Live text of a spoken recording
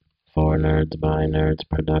For Nerds by Nerds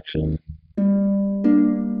production.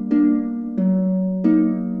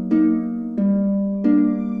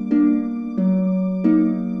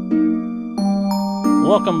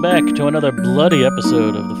 Welcome back to another bloody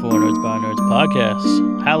episode of the For Nerds by Nerds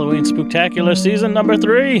podcast, Halloween Spooktacular Season number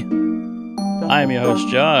 3. I am your host,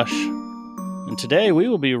 Josh, and today we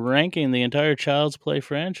will be ranking the entire Child's Play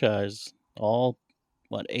franchise. All,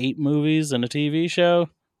 8 movies and a TV show?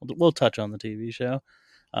 We'll touch on the TV show.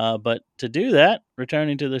 But to do that,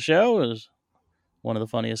 returning to the show is one of the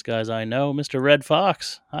funniest guys I know, Mr. Red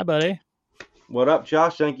Fox. Hi, buddy. What up,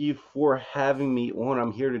 Josh? Thank you for having me on.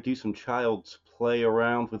 I'm here to do some Child's Play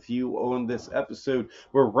around with you on this episode.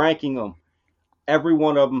 We're ranking them, every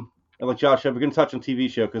one of them. And like Josh said, we're going to touch on TV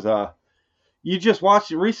show because you just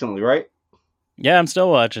watched it recently, right? Yeah, I'm still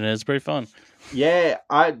watching it. It's pretty fun. Yeah,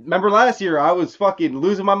 I remember last year I was fucking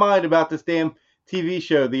losing my mind about this damn TV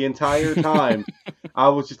show the entire time. I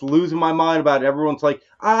was just losing my mind about it. Everyone's like,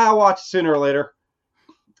 I'll watch it sooner or later.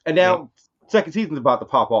 And now second season's about to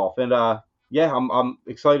pop off. And yeah, I'm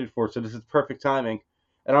excited for it. So this is perfect timing.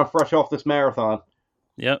 And I'm fresh off this marathon.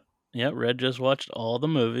 Yep. Red just watched all the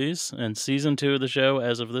movies, and season 2 of the show,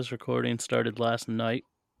 as of this recording, started last night.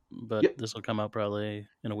 But This will come out probably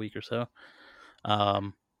in a week or so.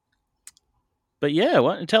 But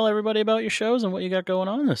yeah, tell everybody about your shows and what you got going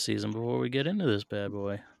on this season before we get into this bad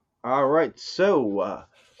boy. All right, so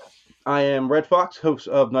I am Red Fox, host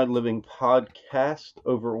of Night of Living podcast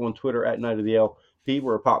over on Twitter at Night of the LP.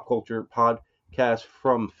 We're a pop culture podcast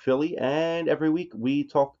from Philly, and every week we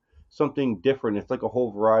talk something different. It's like a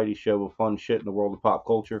whole variety show of fun shit in the world of pop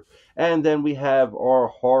culture. And then we have our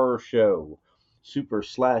horror show, Super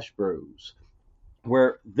Slash Bros,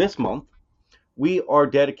 where this month we are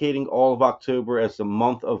dedicating all of October as the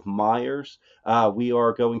month of Myers. We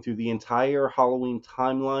are going through the entire Halloween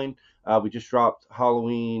timeline. We just dropped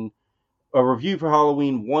a review for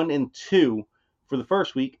Halloween 1 and 2 for the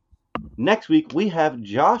first week. Next week, we have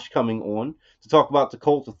Josh coming on to talk about the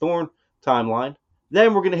Cult of Thorn timeline.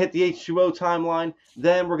 Then we're going to hit the H2O timeline.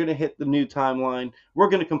 Then we're going to hit the new timeline. We're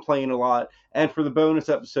going to complain a lot. And for the bonus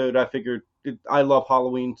episode, I figured I love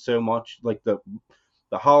Halloween so much, like the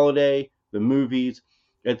holiday, the movies.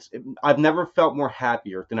 I've never felt more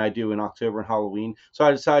happier than I do in October and Halloween. So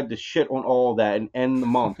I decided to shit on all of that and end the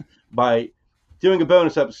month by doing a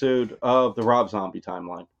bonus episode of the Rob Zombie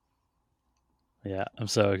timeline. Yeah, I'm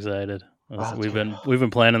so excited. We've been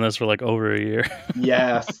planning this for like over a year.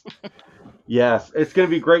 Yes. Yes. It's going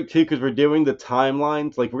to be great too because we're doing the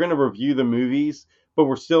timelines. Like, we're going to review the movies, but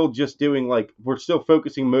we're still just doing we're still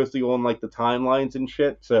focusing mostly on the timelines and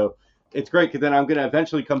shit. So it's great because then I'm going to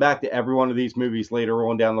eventually come back to every one of these movies later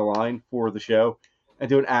on down the line for the show and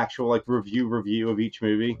do an actual review of each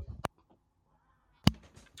movie.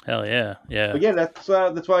 Hell yeah. Yeah. But yeah, that's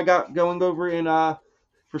what I got going over in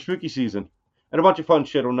for spooky season. And a bunch of fun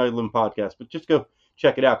shit on Night of Living podcast. But just go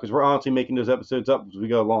check it out because we're honestly making those episodes up as we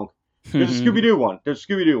go along. There's a Scooby-Doo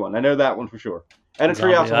one. I know that one for sure. And a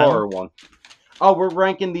Treehouse of Horror one. Oh, we're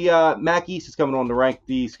ranking the Mac East is coming on to rank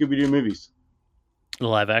the Scooby-Doo movies. The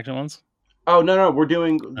live action ones? Oh, no. We're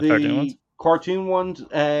doing the cartoon ones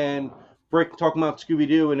and talking about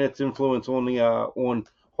Scooby-Doo and its influence on the on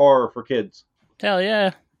horror for kids. Hell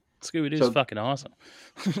yeah. Scooby-Doo's fucking awesome.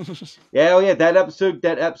 Yeah, that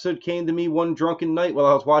episode came to me one drunken night while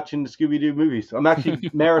I was watching the Scooby-Doo movies. I'm actually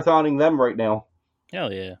marathoning them right now.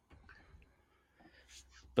 Hell yeah.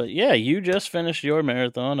 But yeah, you just finished your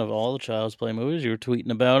marathon of all the Child's Play movies. You were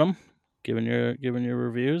tweeting about them, giving your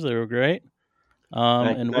reviews. They were great.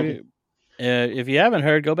 If you haven't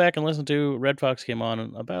heard, go back and listen to Red Fox came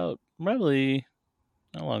on about probably,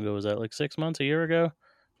 how long ago was that? Like 6 months, a year ago?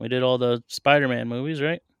 We did all the Spider-Man movies,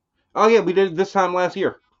 right? Oh yeah, we did it this time last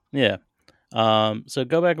year. Yeah. So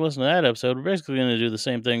go back and listen to that episode. We're basically going to do the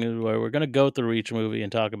same thing where we're going to go through each movie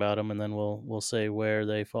and talk about them, and then we'll say where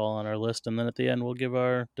they fall on our list, and then at the end we'll give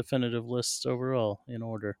our definitive lists overall in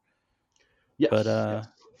order. Yes. But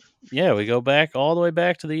yeah, we go back all the way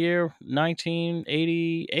back to the year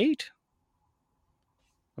 1988,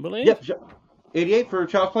 I believe. Yep, 88 for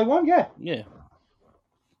Child's Play 1. Yeah. Yeah.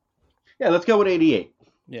 Let's go with 88.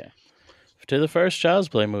 Yeah. To the first Child's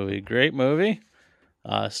Play movie, great movie,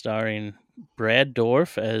 starring Brad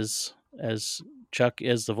Dourif as Chuck,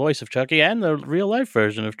 as the voice of Chucky, and the real life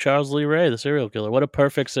version of Charles Lee Ray, the serial killer. What a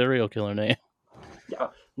perfect serial killer name! Yeah,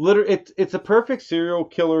 literally, it's a perfect serial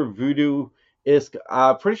killer voodoo.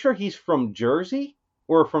 Pretty sure he's from Jersey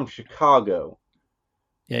or from Chicago.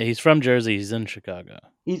 Yeah, he's from Jersey. He's in Chicago.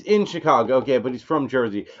 He's in Chicago, okay, but he's from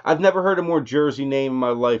Jersey. I've never heard a more Jersey name in my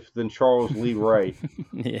life than Charles Lee Ray.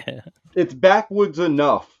 Yeah. It's backwoods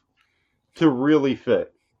enough to really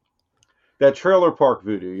fit. that trailer park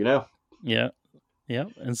voodoo, you know? Yeah. Yeah.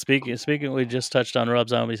 And speaking, we just touched on Rob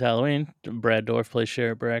Zombie's Halloween. Brad Dourif plays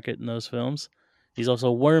Sheriff Brackett in those films. He's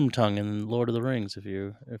also Wormtongue in Lord of the Rings. If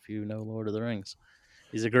you know Lord of the Rings,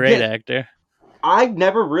 he's a great Yeah. actor. I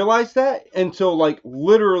never realized that until like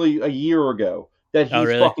literally a year ago that he's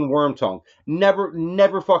really? fucking Wormtongue.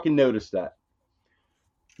 Never fucking noticed that.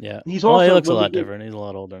 Yeah. He's He also looks a lot different. He's a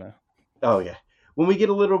lot older now. Oh yeah. When we get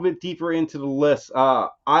a little bit deeper into the list,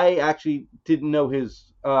 I actually didn't know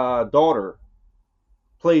his daughter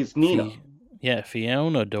plays Nina.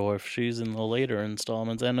 Fiona Dorff. She's in the later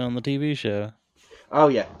installments and on the TV show. Oh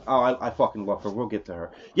yeah. Oh, I fucking love her. We'll get to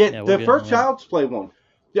her. Yeah, we'll the first Child's Play one.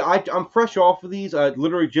 Yeah, I'm fresh off of these. I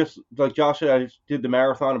literally just, like Josh said, I just did the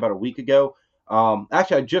marathon about a week ago.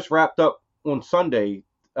 Actually, I just wrapped up on Sunday,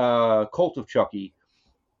 Cult of Chucky.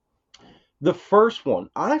 The first one,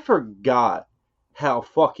 I forgot how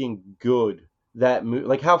fucking good that movie,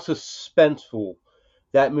 like how suspenseful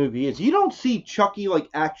that movie is. You don't see Chucky like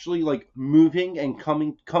actually like moving and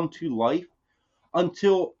come to life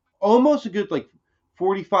until almost a good like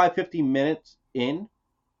 45, 50 minutes in.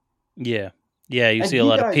 Yeah. Yeah, you And see a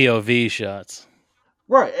lot of POV shots.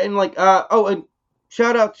 Right, and like, and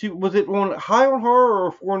shout out to, was it on High on Horror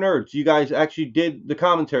or Four Nerds? You guys actually did the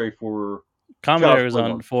commentary for... Commentary was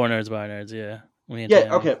on Four Nerds by Nerds, yeah. Me and Yeah,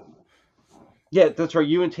 Tammy. okay. Yeah, that's right,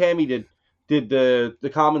 you and Tammy did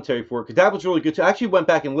the commentary for it, because that was really good too. I actually went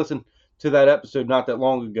back and listened to that episode not that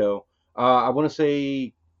long ago. I want to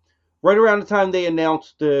say right around the time they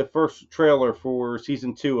announced the first trailer for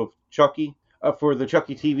season 2 of Chucky, for the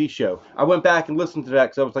Chucky TV show. I went back and listened to that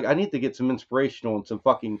because I was like, I need to get some inspiration on some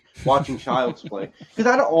fucking watching Child's Play. Because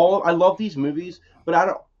I love these movies, but out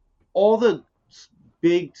of all the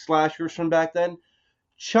big slashers from back then,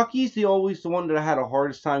 Chucky's always the one that I had the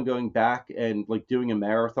hardest time going back and like doing a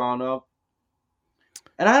marathon of.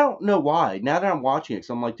 And I don't know why. Now that I'm watching it,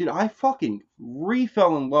 so I'm like, dude, I fucking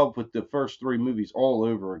fell in love with the first 3 movies all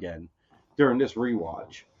over again during this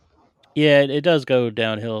rewatch. Yeah, it does go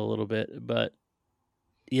downhill a little bit, but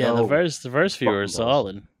yeah, the first few are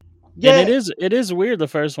solid. Yeah, and it is weird, the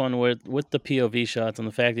first one with the POV shots and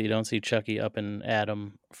the fact that you don't see Chucky up and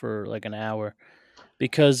Adam for like an hour,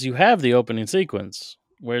 because you have the opening sequence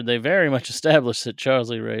where they very much establish that Charles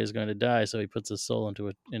Lee Ray is going to die, so he puts his soul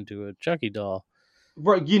into a Chucky doll.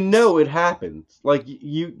 Right, you know it happens. Like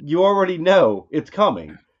you already know it's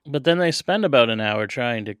coming. But then they spend about an hour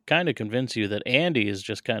trying to kind of convince you that Andy is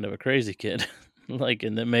just kind of a crazy kid. Like,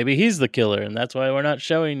 and that maybe he's the killer, and that's why we're not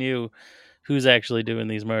showing you who's actually doing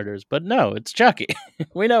these murders. But no, it's Chucky.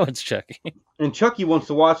 We know it's Chucky. And Chucky wants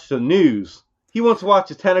to watch the news. He wants to watch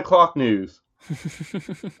the 10 o'clock news.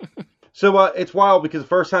 So it's wild because the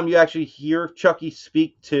first time you actually hear Chucky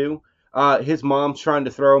speak to, his mom's trying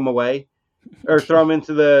to throw him away. Or throw him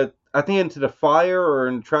into the fire or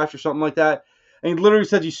in the trash or something like that. And he literally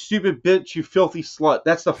says, "You stupid bitch, you filthy slut."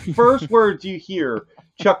 That's the first words you hear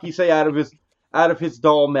Chucky say out of his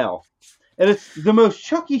doll mouth. And it's the most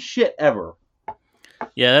Chucky shit ever.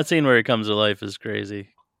 Yeah, that scene where he comes to life is crazy.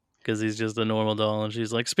 Because he's just a normal doll and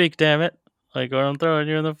she's like, "Speak, damn it. Like, or I'm throwing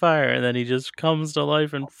you in the fire." And then he just comes to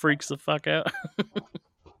life and freaks the fuck out.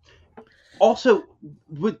 Also,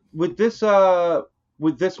 with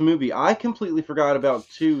this movie, I completely forgot about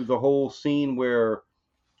too the whole scene where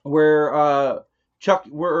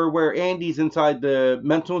Andy's inside the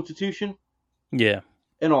mental institution. Yeah.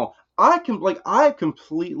 And all. I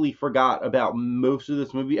completely forgot about most of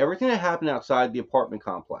this movie. Everything that happened outside the apartment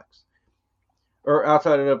complex. Or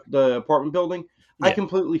outside of the apartment building. Yeah. I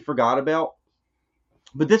completely forgot about.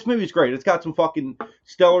 But this movie's great. It's got some fucking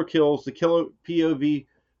stellar kills. The killer POV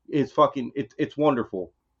is fucking... It's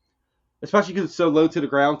wonderful. Especially because it's so low to the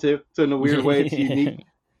ground, too. So in a weird way, it's unique.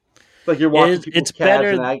 It's like you're watching people's calves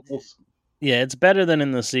and ankles. Yeah, it's better than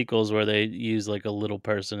in the sequels where they use like a little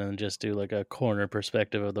person and just do like a corner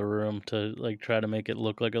perspective of the room to like try to make it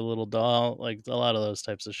look like a little doll. Like a lot of those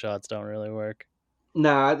types of shots don't really work.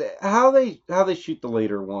 Nah, how they shoot the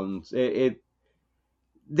later ones,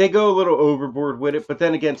 they go a little overboard with it. But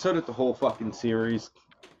then again, so did the whole fucking series.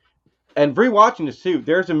 And rewatching this too,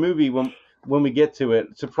 there's a movie when we get to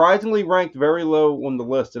it, surprisingly ranked very low on the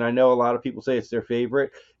list, and I know a lot of people say it's their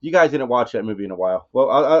favorite. You guys didn't watch that movie in a while. Well,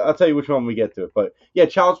 I'll tell you which one when we get to it. But yeah,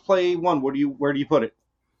 Child's Play 1. Where do you put it?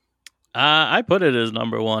 I put it as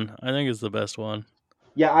number 1. I think it's the best one.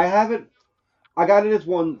 Yeah, I have it. I got it as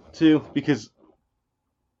 1 too because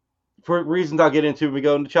for reasons I'll get into when we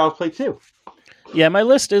go into Child's Play 2. Yeah, my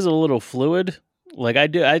list is a little fluid. Like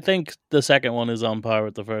I think the second one is on par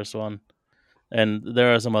with the first one. And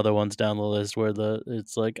there are some other ones down the list where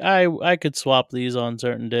it's like I could swap these on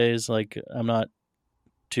certain days. Like I'm not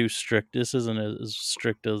too strict. This isn't as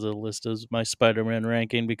strict as a list as my Spider-Man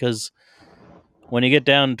ranking, because when you get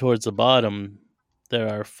down towards the bottom, there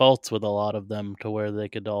are faults with a lot of them to where they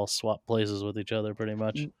could all swap places with each other pretty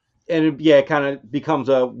much. And it kind of becomes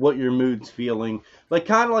what your mood's feeling. Like,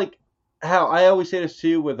 kind of like how I always say this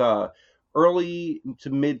too with early to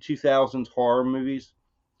mid 2000s horror movies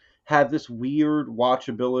have this weird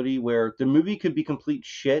watchability where the movie could be complete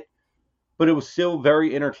shit, but it was still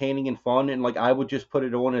very entertaining and fun. And like, I would just put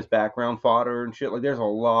it on as background fodder and shit. Like, there's a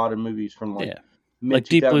lot of movies from like like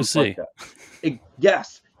Deep Blue Sea. Like that.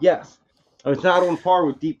 Yes. It's not on par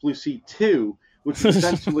with Deep Blue Sea 2, which is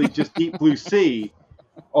essentially just Deep Blue Sea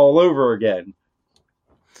all over again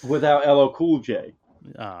without LL Cool J.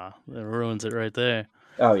 That ruins it right there.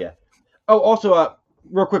 Oh, yeah. Oh, also,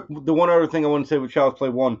 real quick, the one other thing I want to say with Child's Play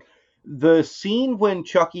 1, the scene when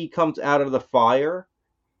Chucky comes out of the fire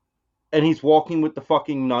and he's walking with the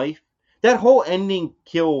fucking knife, that whole ending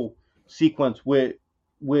kill sequence with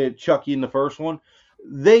Chucky in the first one,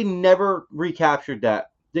 they never recaptured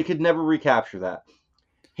that. They could never recapture that.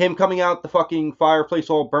 Him coming out the fucking fireplace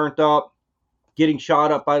all burnt up, getting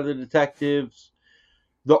shot up by the detectives,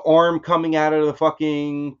 the arm coming out of the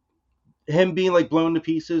fucking... him being like blown to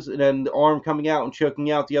pieces, and then the arm coming out and choking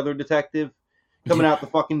out the other detective, coming out the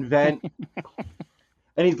fucking vent.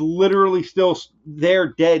 And he's literally still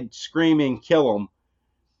there dead, screaming, kill him.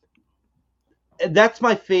 That's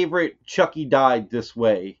my favorite Chucky died this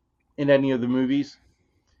way in any of the movies.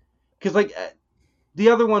 Because, like, the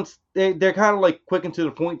other ones, they're kind of, like, quick and to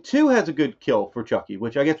the point. 2 has a good kill for Chucky,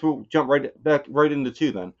 which I guess we'll jump right into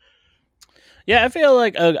 2 then. Yeah, I feel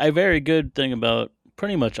like a very good thing about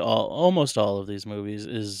pretty much almost all of these movies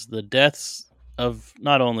is the deaths of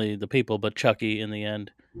not only the people, but Chucky in the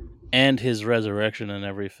end, and his resurrection in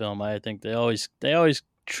every film. I think they always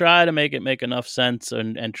try to make enough sense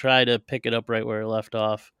and try to pick it up right where it left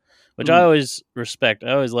off, which I always respect.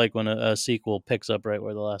 I always like when a sequel picks up right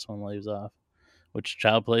where the last one leaves off, which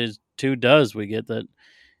Child Play 2 does. We get that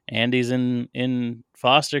Andy's in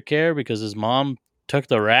foster care because his mom took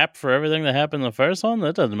the rap for everything that happened in the first one.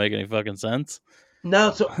 That doesn't make any fucking sense.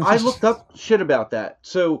 No, so I looked up shit about that.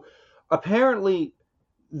 So apparently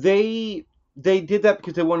they did that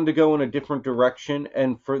because they wanted to go in a different direction,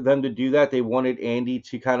 and for them to do that, they wanted Andy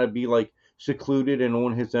to kind of be like secluded and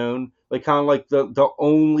on his own, like kind of like the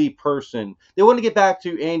only person. They want to get back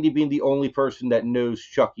to Andy being the only person that knows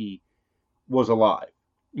Chucky was alive.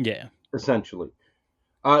 Yeah, essentially.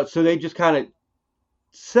 So they just kind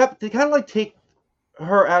of like take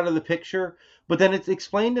her out of the picture, but then it's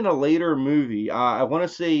explained in a later movie. I want to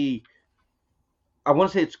say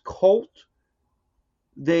it's Cult.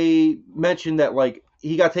 They mentioned that like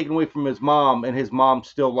he got taken away from his mom, and his mom's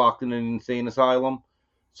still locked in an insane asylum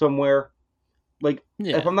somewhere. Like,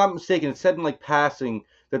 if I'm not mistaken, it said in like passing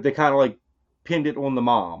that they kind of like pinned it on the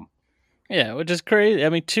mom. Yeah, which is crazy. I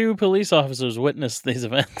mean, 2 police officers witnessed these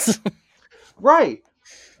events. Right.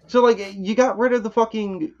 So like you got rid of his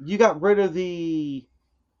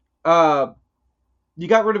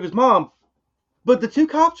mom, but the 2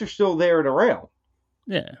 cops are still there and around.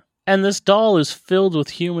 Yeah. And this doll is filled with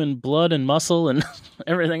human blood and muscle and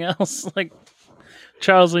everything else, like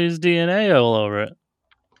Charles Lee's DNA all over it.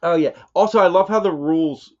 Oh, yeah. Also, I love how the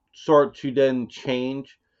rules start to then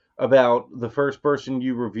change about the first person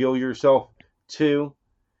you reveal yourself to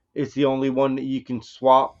is the only one that you can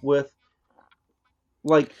swap with.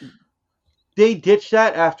 Like, they ditched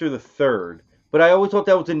that after the 3rd, but I always thought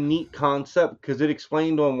that was a neat concept because it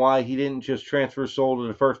explained on why he didn't just transfer his soul to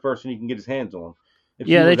the first person he can get his hands on.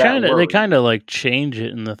 Yeah, they kind of like change it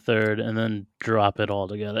in the 3rd and then drop it all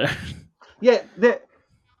together. Yeah, the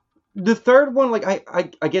 3rd one, like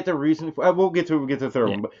I get the reason for. We'll get to the 3rd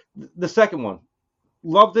one, but the 2nd one,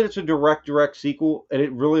 love that it's a direct sequel, and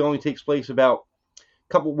it really only takes place about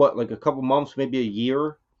a couple months, maybe a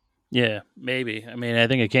year. Yeah, maybe. I mean, I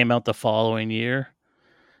think it came out the following year,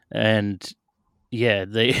 and yeah,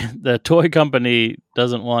 the toy company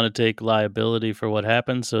doesn't want to take liability for what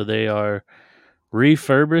happened, so they are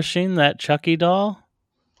refurbishing that Chucky doll.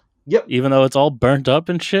 Yep. Even though it's all burnt up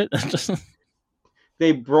and shit.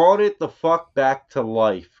 They brought it the fuck back to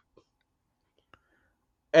life.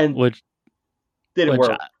 And which didn't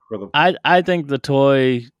work for them. I think the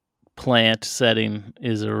toy plant setting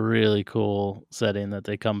is a really cool setting that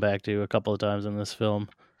they come back to a couple of times in this film.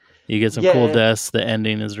 You get some cool deaths. The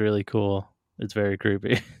ending is really cool. It's very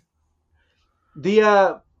creepy.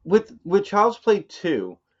 The with Child's Play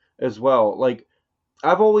 2 as well, like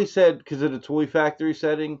I've always said, because of the Toy Factory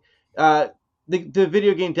setting, the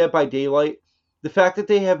video game Dead by Daylight, the fact that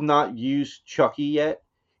they have not used Chucky yet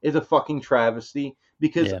is a fucking travesty,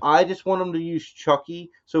 because Yeah. I just want them to use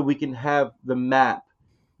Chucky so we can have the map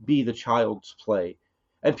be the Child's Play.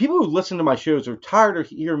 And people who listen to my shows are tired of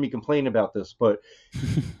hearing me complain about this, but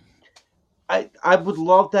I would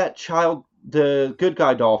love that the Good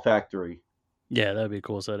Guy Doll Factory Yeah, that'd be a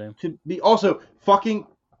cool setting. to be also fucking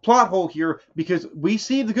plot hole here, because we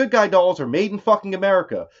see the Good Guy dolls are made in fucking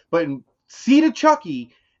America, but in Seed of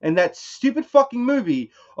Chucky and that stupid fucking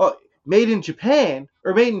movie, made in Japan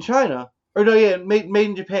or made in China, or no, yeah, made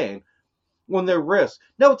in Japan on their wrists.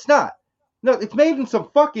 No, it's not. No, it's made in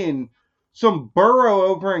some borough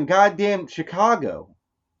over in goddamn Chicago.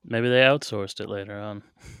 Maybe they outsourced it later on.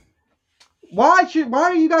 Why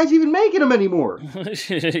are you guys even making them anymore?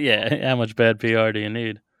 Yeah, how much bad PR do you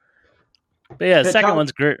need? But yeah, the second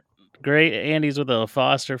one's great. Great. Andy's with a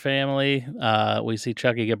foster family. We see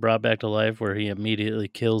Chucky get brought back to life, where he immediately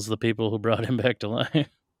kills the people who brought him back to life.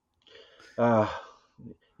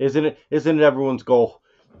 Isn't it everyone's goal?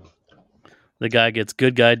 The guy gets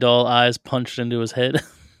Good Guy doll eyes punched into his head.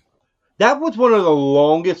 That was one of the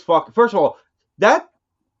longest fucking. First of all, that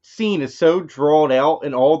scene is so drawn out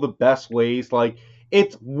in all the best ways. Like,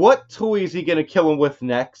 it's what toy is he gonna kill him with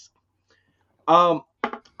next?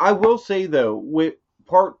 I will say though, with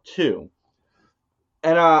part 2,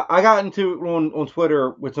 and I got into it on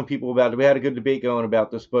Twitter with some people about it. We had a good debate going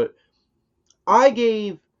about this, but I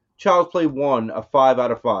gave Child's Play 1 a 5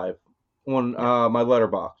 out of 5 on my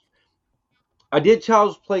letterbox. I did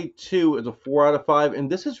Child's Play 2 as a 4 out of 5, and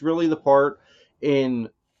this is really the part in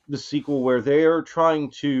the sequel where they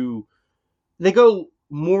go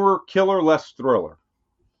more killer, less thriller.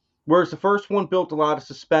 Whereas the first one built a lot of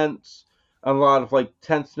suspense, a lot of like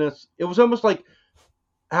tenseness. It was almost like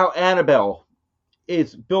how Annabelle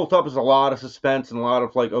is built up as a lot of suspense and a lot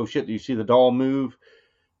of like, oh shit, do you see the doll move?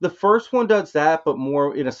 The first one does that, but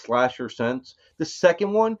more in a slasher sense. The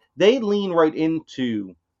second one, they lean right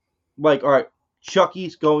into like, all right,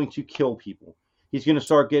 Chucky's going to kill people. He's going to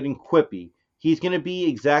start getting quippy. He's going to be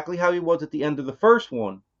exactly how he was at the end of the first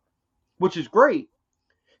one, which is great,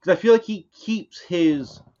 because I feel like he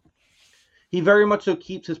very much so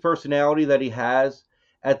keeps his personality that he has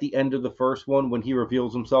at the end of the first one when he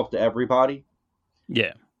reveals himself to everybody.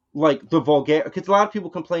 Yeah. Like the vulgar, because a lot of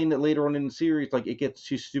people complain that later on in the series, like, it gets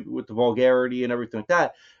too stupid with the vulgarity and everything like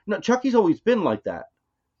that. No, Chucky's always been like that.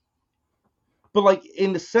 But like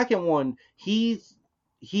in the second one, he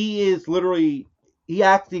is literally, he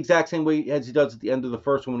acts the exact same way as he does at the end of the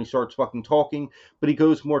first one when he starts fucking talking, but he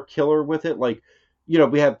goes more killer with it. Like, you know,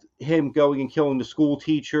 we have him going and killing the school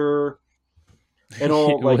teacher and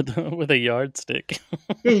all, like with a yardstick.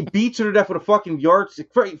 Yeah, he beats her to death with a fucking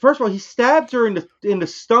yardstick. First of all, he stabs her in the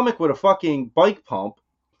stomach with a fucking bike pump.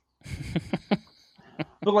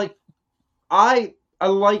 But like, I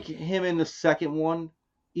like him in the second one,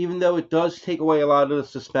 even though it does take away a lot of the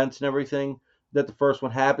suspense and everything that the first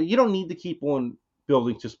one had. But you don't need to keep on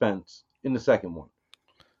building suspense in the second one.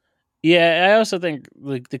 Yeah, I also think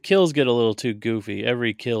like the kills get a little too goofy.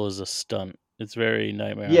 Every kill is a stunt. It's very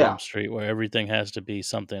Nightmare on Elm Street, where everything has to be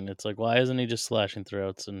something. It's like, why isn't he just slashing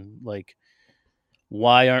throats? And like,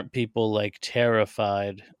 why aren't people like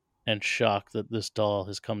terrified and shocked that this doll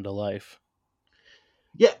has come to life?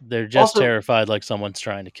 Yeah, they're just terrified like someone's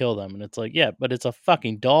trying to kill them. And it's like, yeah, but it's a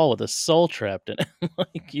fucking doll with a soul trapped in it.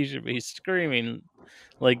 Like, you should be screaming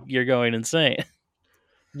like you're going insane.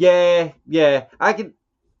 Yeah. I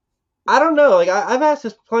don't know. Like, I've asked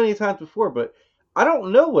this plenty of times before, but I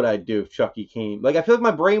don't know what I'd do if Chucky came. Like, I feel like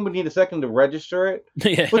my brain would need a second to register it.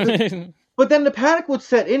 Yeah. But then the panic would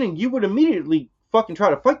set in, and you would immediately fucking try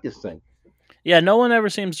to fight this thing. Yeah, no one ever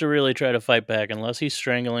seems to really try to fight back unless he's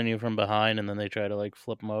strangling you from behind, and then they try to like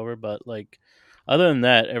flip him over. But like, other than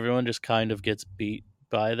that, everyone just kind of gets beat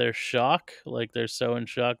by their shock. Like, they're so in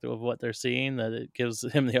shock of what they're seeing that it gives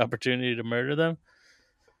him the opportunity to murder them.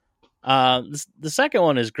 The second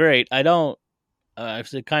one is great. I don't.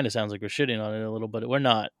 It kind of sounds like we're shitting on it a little, but we're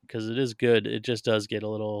not, because it is good. It just does get a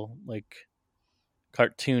little like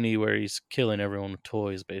cartoony, where he's killing everyone with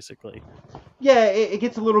toys, basically. Yeah, it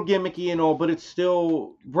gets a little gimmicky and all, but it's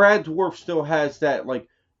still, Brad Dourif still has that like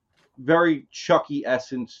very Chucky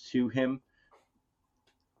essence to him.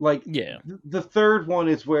 Like, yeah, the third one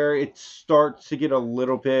is where it starts to get a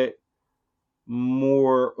little bit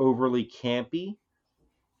more overly campy.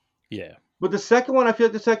 Yeah. But the second one, I feel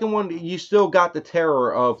like the second one, you still got the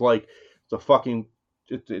terror of like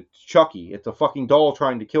it's Chucky. It's a fucking doll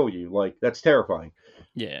trying to kill you. Like, that's terrifying.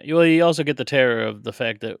 Yeah. Well, you also get the terror of the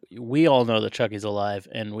fact that we all know that Chucky's alive,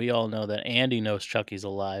 and we all know that Andy knows Chucky's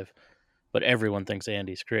alive, but everyone thinks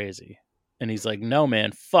Andy's crazy. And he's like, no,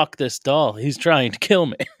 man, fuck this doll. He's trying to kill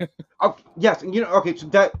me. Yes, and okay, so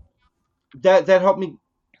that that helped me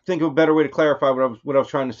think of a better way to clarify what I was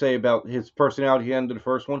trying to say about his personality at the end of the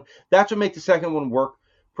first one. That's what makes the second one work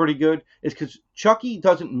pretty good, is because Chucky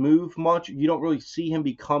doesn't move much. You don't really see him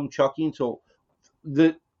become Chucky until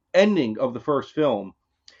the ending of the first film,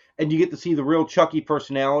 and you get to see the real Chucky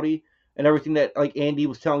personality and everything that, like, Andy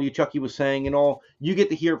was telling you Chucky was saying and all. You get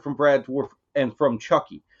to hear it from Brad Dourif and from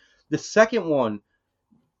Chucky. The second one,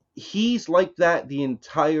 he's like that the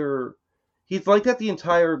entire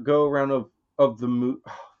go around of the movie.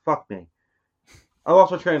 Oh, fuck me, I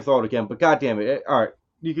lost my train of thought again. But goddamn it! All right,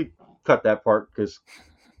 you could cut that part because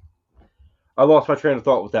I lost my train of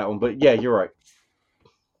thought with that one. But yeah, you're right.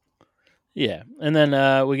 Yeah, and then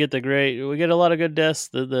we get a lot of good deaths.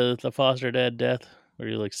 The foster dad death where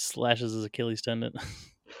he like slashes his Achilles tendon.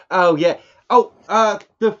 Oh yeah. Oh,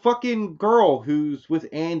 the fucking girl who's with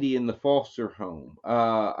Andy in the foster home.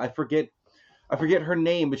 I forget her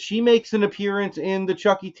name, but she makes an appearance in the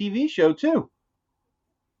Chucky TV show too.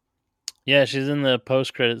 Yeah, she's in the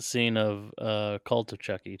post-credit scene of Cult of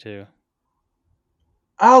Chucky too.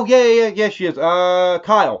 Oh yeah, she is.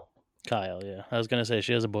 Kyle. Kyle, yeah. I was gonna say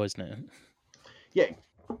she has a boy's name. Yeah,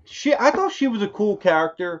 I thought she was a cool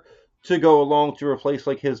character to go along to replace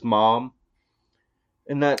like his mom.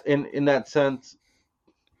 In that sense.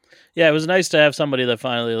 Yeah, it was nice to have somebody that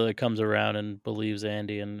finally like comes around and believes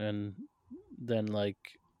Andy, and then like,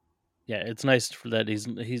 yeah, it's nice that he's.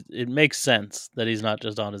 It makes sense that he's not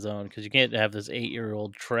just on his own, because you can't have this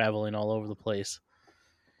 8-year-old traveling all over the place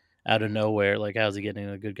out of nowhere. Like, how's he getting in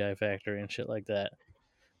a good guy factory and shit like that?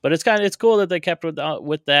 But it's cool that they kept with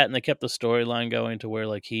that, and they kept the storyline going to where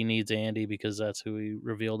like he needs Andy because that's who he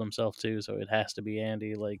revealed himself to, so it has to be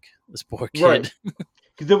Andy, like this poor kid. Right.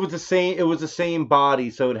 Because it was the same body,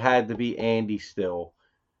 so it had to be Andy still,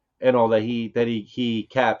 and all that he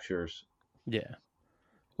captures. Yeah.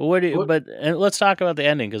 Well, and let's talk about the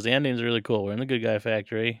ending, because the ending is really cool. We're in the good guy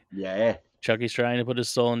factory. Yeah. Chucky's trying to put his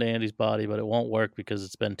soul into Andy's body, but it won't work because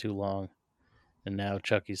it's been too long, and now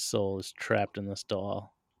Chucky's soul is trapped in this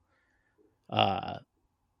doll.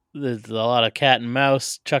 There's a lot of cat and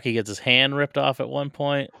mouse. Chucky gets his hand ripped off at one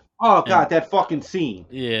point. Oh god, that fucking scene.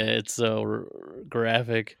 Yeah, it's so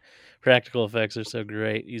graphic. Practical effects are so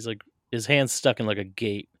great. He's like, his hand's stuck in like a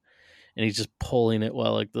gate, and he's just pulling it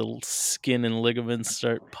while like the skin and ligaments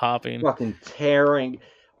start popping. Fucking tearing.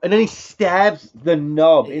 And then he stabs the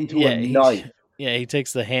nub into a knife. Yeah, he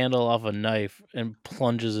takes the handle off a knife and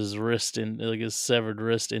plunges his wrist in, like his severed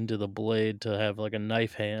wrist, into the blade to have like a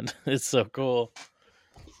knife hand. It's so cool.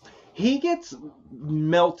 He gets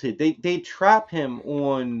melted. They trap him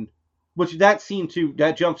on, which that scene too.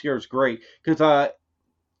 That jump scare is great because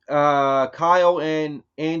Kyle and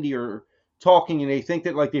Andy are talking, and they think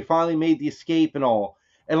that like they finally made the escape and all,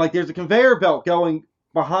 and like there's a conveyor belt going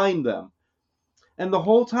behind them, and the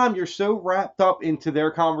whole time you're so wrapped up into their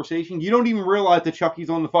conversation, you don't even realize that Chucky's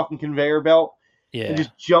on the fucking conveyor belt. Yeah, and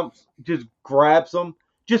just grabs them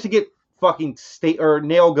just to get fucking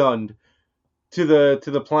nail gunned to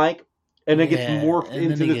the plank, and then gets morphed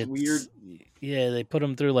into this weird. Yeah, they put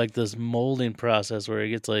him through like this molding process where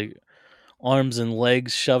he gets like arms and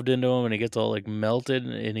legs shoved into him, and he gets all like melted,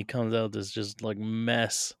 and he comes out this just like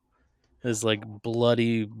mess, this like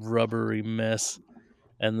bloody rubbery mess,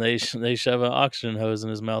 and they shove an oxygen hose in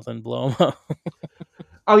his mouth and blow him up.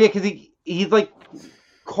 Oh yeah, because he's like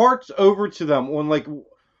carts over to them on like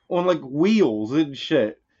wheels and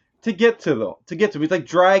shit to get to them. He's like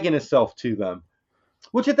dragging himself to them.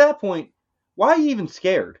 Which at that point, why are you even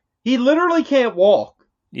scared? He literally can't walk.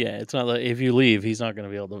 Yeah, it's not like if you leave, he's not going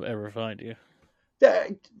to be able to ever find you.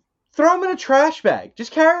 Throw him in a trash bag.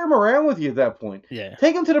 Just carry him around with you at that point. Yeah.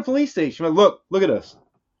 Take him to the police station. Like, look at us.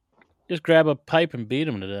 Just grab a pipe and beat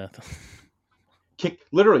him to death.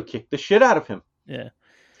 Literally kick the shit out of him. Yeah.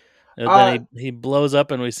 And then he blows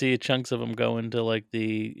up, and we see chunks of him go into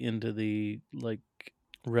the like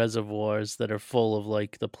reservoirs that are full of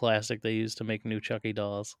like the plastic they use to make new Chucky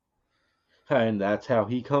dolls. And that's how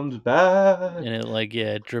he comes back. And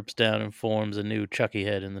it drips down and forms a new Chucky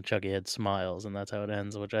head, and the Chucky head smiles, and that's how it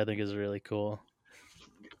ends, which I think is really cool.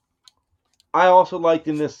 I also liked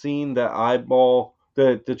in this scene the eyeball,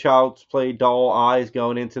 the child's play doll eyes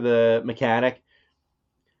going into the mechanic.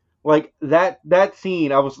 Like that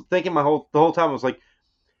scene, I was thinking the whole time, I was like,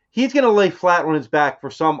 he's gonna lay flat on his back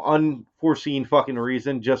for some unforeseen fucking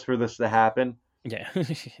reason just for this to happen. Yeah,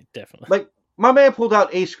 definitely. Like, my man pulled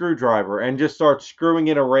out a screwdriver and just started screwing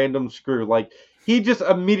in a random screw. Like, he just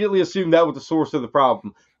immediately assumed that was the source of the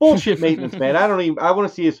problem. Bullshit maintenance, man. I want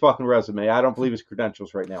to see his fucking resume. I don't believe his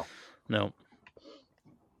credentials right now. No.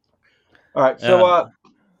 All right, so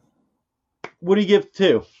what do you give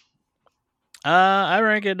 2? I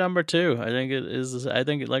rank it number 2. I think it is. I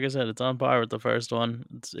think, like I said, it's on par with the first one.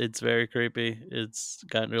 It's very creepy. It's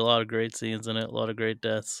got a lot of great scenes in it, a lot of great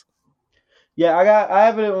deaths. Yeah, I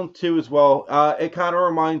have it on 2 as well. It kind of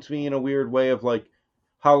reminds me in a weird way of like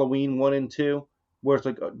Halloween 1 and 2, where it's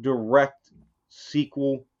like a direct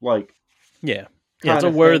sequel, like Yeah, it's kind a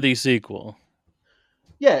of thing. worthy sequel.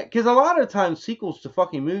 Yeah, because a lot of times sequels to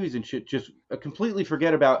fucking movies and shit just completely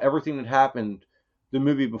forget about everything that happened the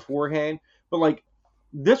movie beforehand. But like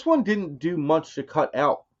this one didn't do much to cut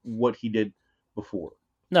out what he did before.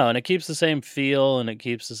 No, and it keeps the same feel, and it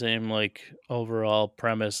keeps the same like overall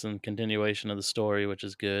premise and continuation of the story, which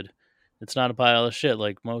is good. It's not a pile of shit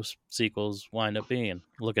like most sequels wind up being.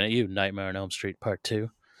 Looking at you, Nightmare on Elm Street Part 2.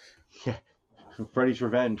 Yeah, Freddy's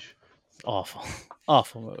Revenge. Awful,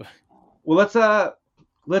 awful movie. Well,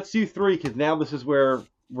 let's do 3 because now this is where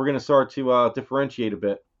we're gonna start to differentiate a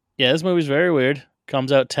bit. Yeah, this movie's very weird.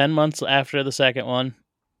 Comes out 10 months after the second one.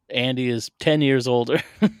 Andy is 10 years older.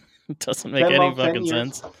 It doesn't make 10 any months, 10 fucking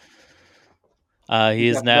years. sense. He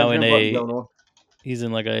He's is got the now in Benjamin Button going on. he's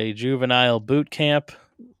in like a juvenile boot camp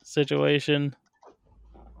situation.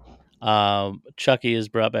 Chucky is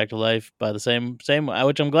brought back to life by the same,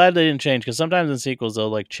 which I'm glad they didn't change, because sometimes in sequels they'll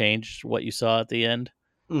like change what you saw at the end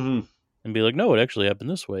Mm-hmm. and be like, no, it actually happened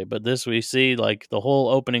this way. But this, we see like the whole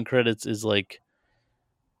opening credits is like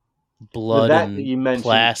The blood vat that and you mentioned.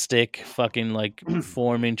 plastic fucking like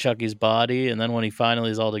forming Chucky's body, and then when he finally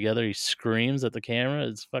is all together, he screams at the camera.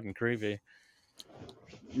 It's fucking creepy.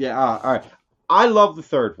 Yeah, all right. I love the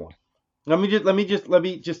third one. Let me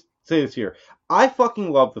just say this here. I fucking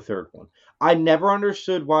love the third one. I never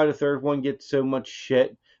understood why the third one gets so much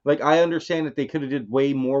shit. Like I understand that they could have did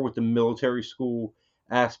way more with the military school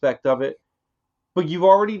aspect of it, but you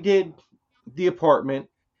already did the apartment.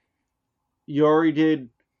 You already did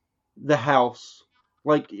the house.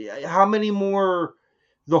 Like how many more?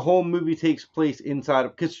 The whole movie takes place inside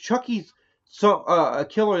of because Chucky's a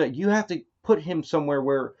killer that you have to put him somewhere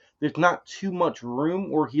where there's not too much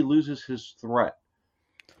room or he loses his threat.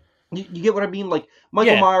 You get what I mean? Like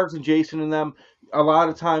Michael Yeah. Myers and Jason and them, a lot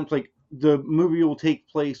of times, like the movie will take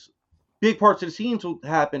place, big parts of the scenes will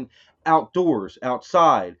happen outdoors,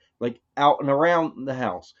 outside, like out and around the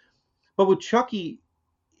house. But with Chucky,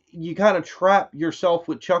 you kind of trap yourself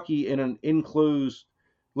with Chucky in an enclosed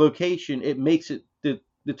location. It makes it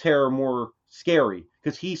the terror more scary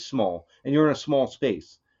because he's small and you're in a small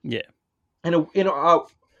space. Yeah. And in a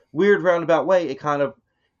weird roundabout way, it kind of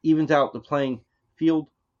evens out the playing field.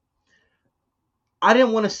 I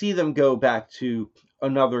didn't want to see them go back to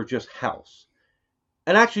another just house.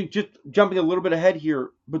 And actually, just jumping a little bit ahead here,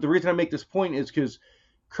 but the reason I make this point is because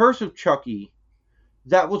Curse of Chucky,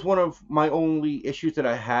 that was one of my only issues that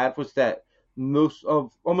I had was that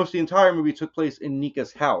almost the entire movie took place in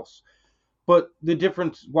Nika's house. But the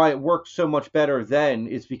difference why it works so much better then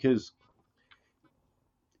is because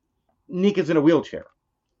Nika's in a wheelchair.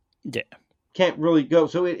 Yeah. Can't really go.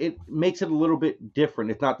 So it makes it a little bit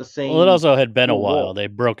different. It's not the same. Well, it also had been a full while. wall. They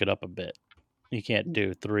broke it up a bit. You can't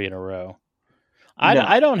do 3 in a row. No.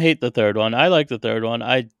 I don't hate the third one. I like the third one.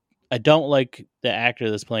 I don't like the actor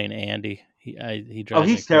that's playing Andy. He drives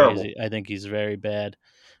me he's terrible. crazy. I think he's very bad.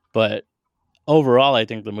 But overall, I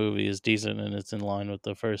think the movie is decent and it's in line with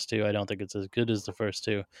the first 2. I don't think it's as good as the first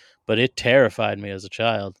 2, but it terrified me as a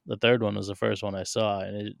child. The third one was the first one I saw,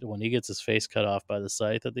 and when he gets his face cut off by the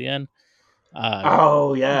scythe at the end,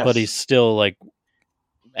 Oh yes. but he's still like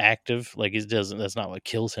active, like he doesn't. That's not what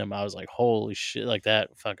kills him. I was like, holy shit! Like that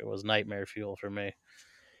fucking was nightmare fuel for me.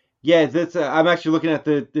 Yeah, that's. I'm actually looking at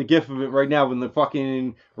the gif of it right now when the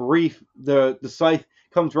fucking reef, the scythe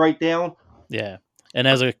comes right down. Yeah, and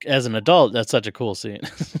as an adult, that's such a cool scene.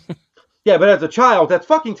 Yeah, but as a child, that's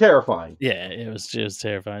fucking terrifying. Yeah, it was just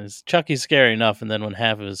terrifying. Chucky's scary enough, and then when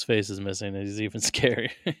half of his face is missing, he's even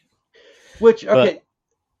scary. Which okay, But,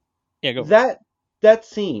 yeah, go. that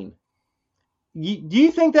scene. Do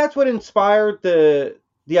you think that's what inspired the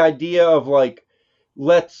idea of like,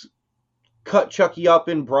 let's cut Chucky up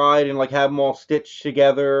in Bride and like have them all stitched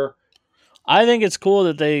together? I think it's cool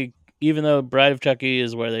that they, even though Bride of Chucky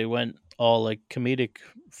is where they went all like comedic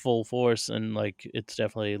full force, and like it's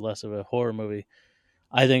definitely less of a horror movie.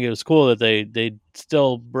 I think it was cool that they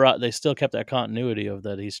still kept that continuity of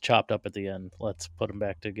that he's chopped up at the end. Let's put him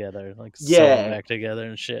back together, like sew him back together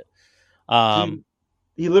and shit.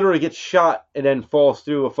 He literally gets shot and then falls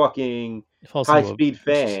through a fucking high-speed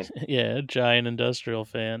fan. Yeah, a giant industrial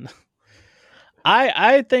fan.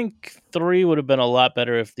 I think 3 would have been a lot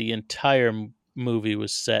better if the entire movie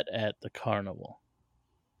was set at the carnival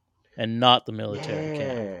and not the military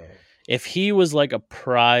camp. If he was like a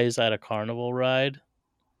prize at a carnival ride,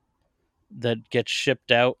 that gets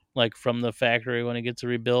shipped out like from the factory when it gets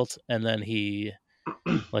rebuilt, and then he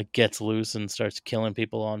like gets loose and starts killing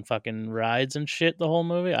people on fucking rides and shit the whole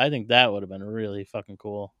movie. I think that would have been really fucking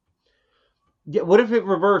cool. Yeah, what if it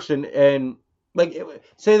reversed and like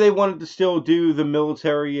say they wanted to still do the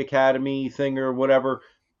military academy thing or whatever?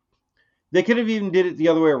 They could have even did it the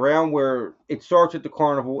other way around, where it starts at the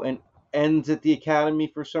carnival and ends at the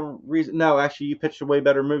academy for some reason. No, actually, you pitched a way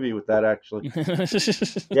better movie with that. Actually,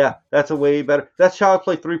 yeah, that's a way better. That's Child's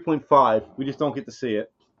Play 3.5. We just don't get to see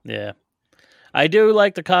it. Yeah. I do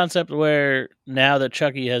like the concept where now that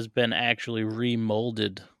Chucky has been actually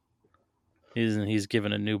remolded, he's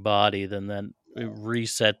given a new body, then it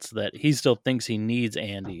resets that he still thinks he needs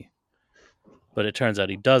Andy, but it turns out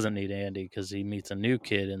he doesn't need Andy because he meets a new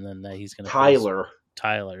kid, and then he's going to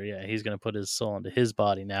Tyler, yeah, he's going to put his soul into his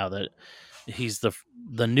body now that he's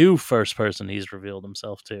the new first person he's revealed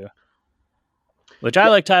himself to. Which I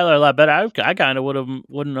like Tyler a lot better. I kind of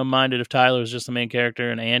wouldn't have minded if Tyler was just the main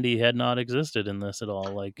character and Andy had not existed in this at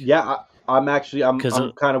all. Like, yeah, I'm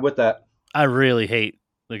kind of with that. I really hate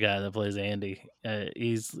the guy that plays Andy.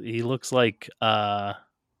 He looks like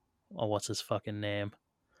what's his fucking name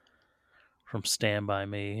from Stand By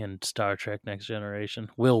Me and Star Trek Next Generation?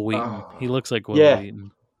 Will Wheaton. He looks like Will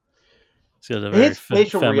Wheaton. He's got a very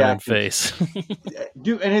feminine face.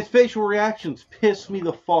 Dude, and his facial reactions piss me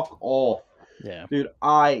the fuck off. Yeah. Dude,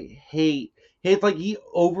 I hate like he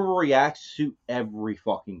overreacts to every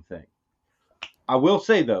fucking thing. I will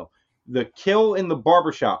say though, the kill in the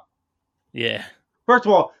barbershop. Yeah. First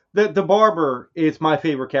of all, the barber is my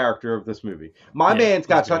favorite character of this movie. My man's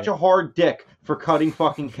got such a hard dick for cutting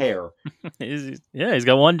fucking hair. He's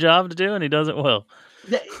got one job to do and he does it well.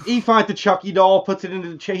 He finds the Chucky doll, puts it into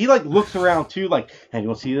the chair. He like looks around too, like, hey, you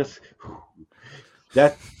want to see this?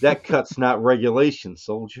 That cut's not regulation,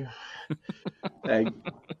 soldier. Hey,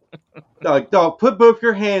 dog, put both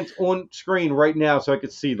your hands on screen right now so I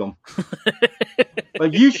could see them.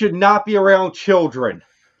 Like, you should not be around children.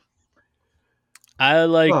 I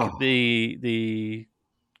like the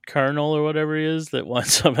colonel or whatever he is that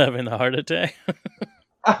winds up having the heart attack.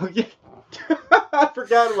 Oh yeah, I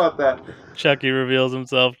forgot about that. Chucky reveals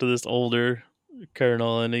himself to this older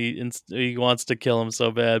colonel, and he wants to kill him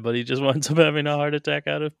so bad, but he just winds up having a heart attack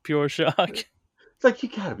out of pure shock. It's like, you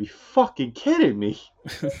gotta be fucking kidding me.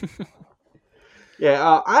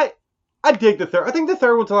 Yeah, I dig the third. I think the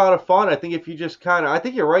third one's a lot of fun. I think if you just I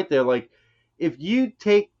think you're right there. Like, if you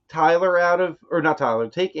take Tyler out of, or not Tyler,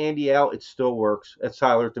 take Andy out, it still works. As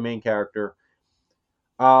Tyler, the main character.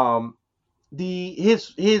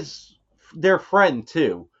 Their friend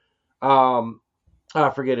too. I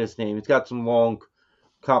forget his name. He's got some long,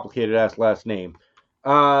 complicated ass last name.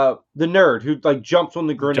 The nerd who like jumps on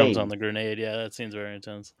the grenade. Yeah, that seems very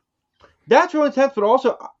intense. That's really intense, but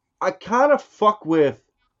also I kind of fuck with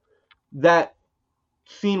that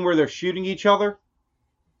scene where they're shooting each other.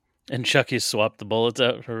 And Chucky swapped the bullets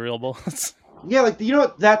out for real bullets. Yeah, like, you know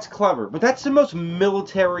what? That's clever. But that's the most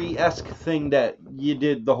military-esque thing that you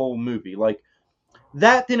did the whole movie. Like,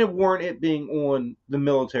 that didn't warrant it being on the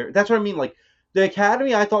military. That's what I mean. Like, the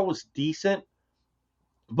Academy I thought was decent,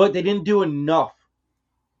 but they didn't do enough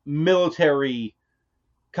military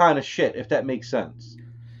kind of shit, if that makes sense.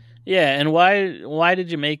 Yeah, and why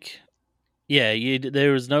did you make... Yeah,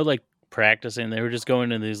 there was no, like, practicing. They were just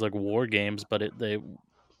going into these, like, war games, but there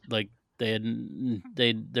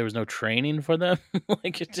was no training for them.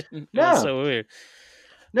 Like, it was so weird.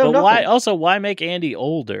 No, but why make Andy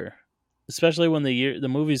older? Especially when the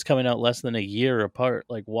movie's coming out less than a year apart.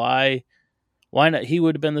 Like, why not? He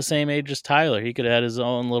would have been the same age as Tyler. He could have had his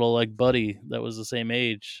own little, like, buddy that was the same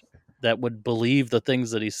age that would believe the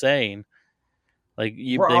things that he's saying. Like,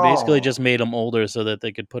 they basically just made him older so that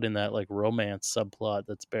they could put in that, like, romance subplot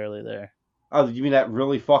that's barely there. Oh, you mean that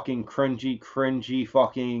really fucking cringy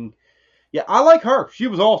fucking... Yeah, I like her. She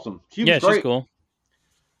was awesome. She was great. She's cool.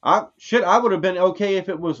 I would have been okay if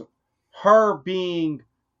it was her being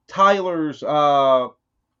Tyler's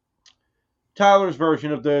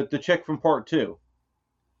version of the chick from part 2.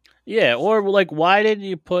 Yeah, or like, why didn't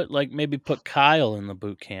you put Kyle in the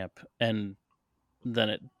boot camp, and then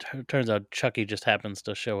it turns out Chucky just happens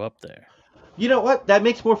to show up there. You know what? That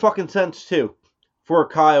makes more fucking sense too, for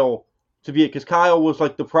Kyle to be it, because Kyle was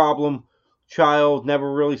like the problem child,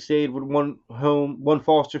 never really stayed with one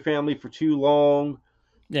foster family for too long.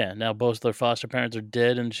 Yeah, now both their foster parents are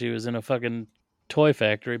dead, and she was in a fucking toy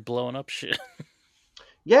factory blowing up shit.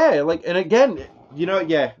 Yeah, like, and again, you know,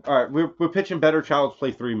 yeah, all right, we're pitching better Child's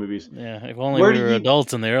Play 3 movies. Yeah, if only we were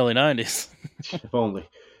adults in the early 90s. If only.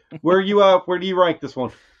 Where do you rank this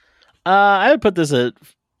one? I would put this at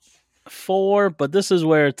 4, but this is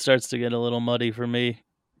where it starts to get a little muddy for me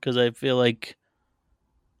because I feel like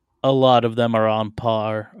a lot of them are on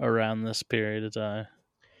par around this period of time.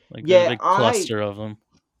 Like there's a Yeah, big cluster of them.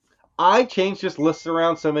 I changed this list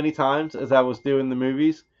around so many times as I was doing the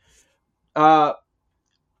movies. I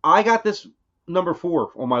got this number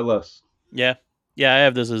 4 on my list. Yeah, I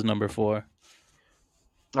have this as number 4.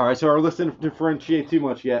 All right, so our list didn't differentiate too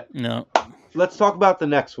much yet. No. Let's talk about the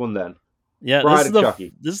next one then. Yeah, Bride of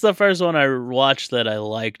Chucky. This is the first one I watched that I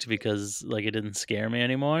liked because like it didn't scare me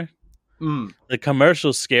anymore. The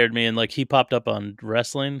commercials scared me, and like he popped up on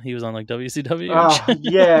wrestling. He was on like WCW.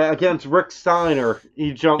 Yeah, against Rick Steiner.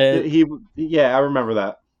 He jumped. I remember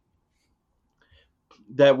that.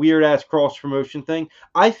 That weird ass cross promotion thing.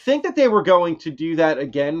 I think that they were going to do that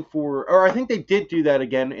again or I think they did do that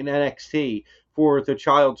again in NXT for the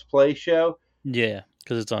Child's Play show. Yeah,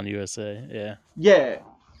 because it's on USA. Yeah. Yeah.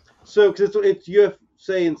 So because it's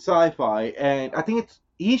USA and Sci-Fi, and I think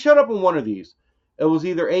he showed up in one of these. It was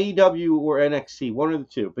either AEW or NXT, one of the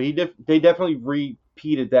two. But they definitely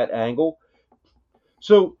repeated that angle.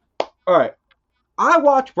 So, all right, I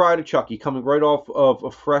watched Bride of Chucky coming right off of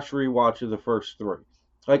a fresh rewatch of the first 3.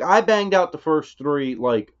 Like I banged out the first 3,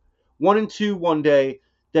 like 1 and 2 one day,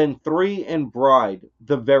 then 3 and Bride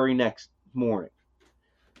the very next morning.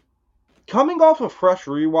 Coming off a fresh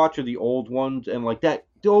rewatch of the old ones and like that,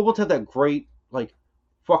 the old ones have that great like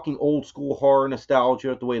fucking old school horror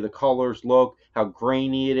nostalgia, the way the colors look, how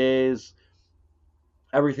grainy it is,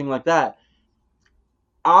 everything like that.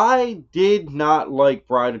 I did not like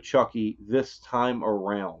Bride of Chucky this time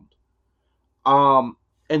around. And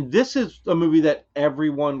this is a movie that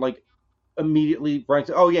everyone like immediately ranks.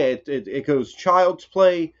 Oh yeah, it goes Child's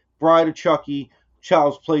Play, Bride of Chucky,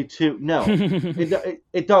 Child's Play 2. No,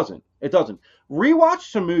 it doesn't. It doesn't.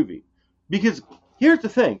 Rewatch the movie because here's the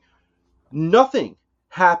thing: nothing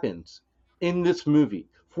happens in this movie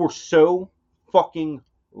for so fucking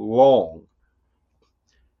long.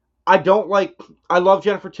 I love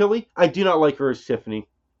Jennifer Tilly. I do not like her as Tiffany.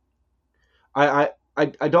 I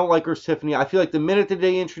don't like her as Tiffany. I feel like the minute that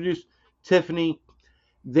they introduce Tiffany,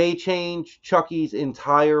 they change Chucky's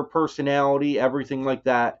entire personality, everything like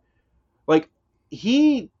that. Like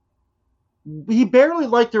he barely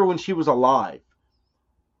liked her when she was alive.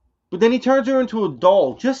 But then he turns her into a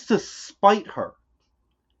doll just to spite her.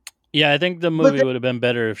 Yeah, I think the movie would have been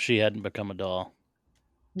better if she hadn't become a doll.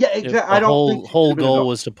 Yeah, exactly. I don't think the whole goal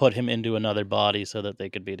was to put him into another body so that they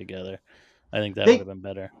could be together. I think that would have been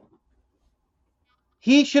better.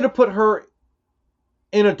 He should have put her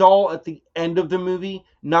in a doll at the end of the movie,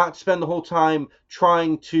 not spend the whole time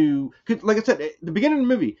trying to. Like I said, at the beginning of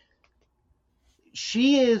the movie,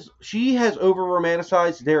 she has over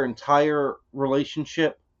romanticized their entire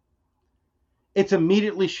relationship. It's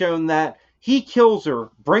immediately shown that he kills her,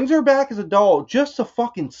 brings her back as a doll just to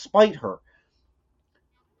fucking spite her.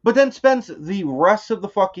 But then spends the rest of the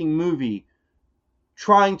fucking movie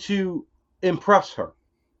trying to impress her.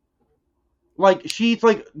 Like, she's,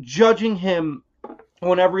 like, judging him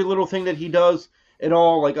on every little thing that he does and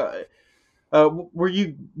all. Like, what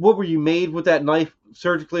were you made with that knife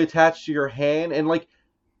surgically attached to your hand? And, like,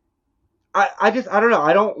 I don't know.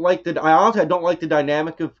 I honestly don't like the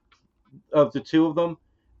dynamic of the two of them.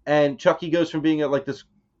 And Chucky goes from being like this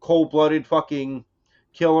cold-blooded fucking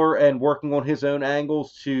killer and working on his own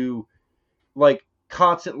angles to like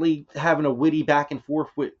constantly having a witty back and forth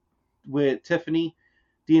with Tiffany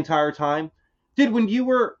the entire time. Dude, when she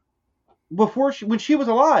was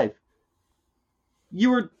alive, you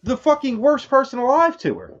were the fucking worst person alive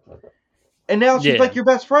to her. And now she's like your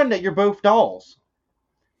best friend that you're both dolls.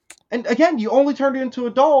 And again, you only turned her into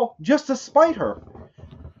a doll just to spite her.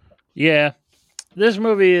 Yeah. This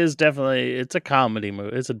movie is definitely, it's a comedy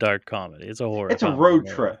movie. It's a dark comedy. It's a horror. It's a road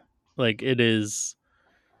trip. Like, it is.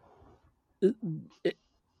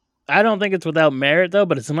 I don't think it's without merit, though,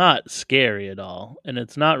 but it's not scary at all. And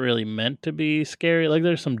it's not really meant to be scary. Like,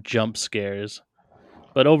 there's some jump scares.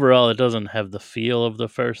 But overall, it doesn't have the feel of the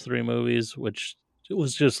first 3 movies, which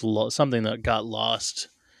was just something that got lost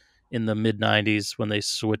in the mid-90s when they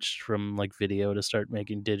switched from, like, video to start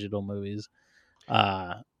making digital movies.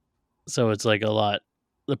 So it's like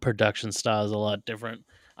the production style is a lot different.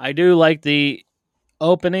 I do like the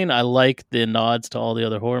opening. I like the nods to all the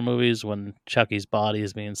other horror movies when Chucky's body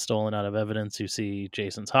is being stolen out of evidence. You see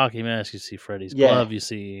Jason's hockey mask, you see Freddy's glove, you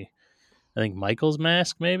see, I think, Michael's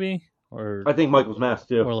mask, maybe? Or I think Michael's mask,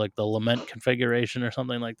 too. Or like the lament configuration or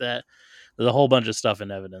something like that. There's a whole bunch of stuff in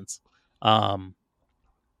evidence.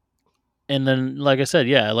 And then, like I said,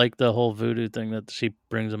 yeah, I like the whole voodoo thing that she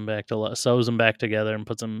brings them back to life, sews them back together and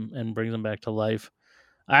puts them and brings them back to life.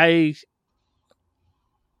 I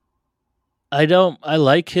I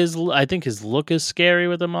like his. I think his look is scary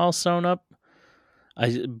with them all sewn up.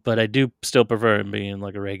 But I do still prefer him being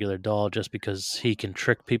like a regular doll, just because he can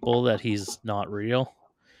trick people that he's not real.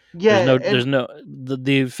 Yeah, There's no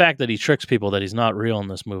the fact that he tricks people that he's not real in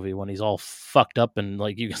this movie when he's all fucked up and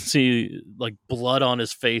like you can see like blood on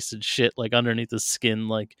his face and shit like underneath his skin.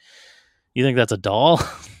 Like, you think that's a doll?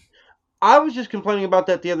 I was just complaining about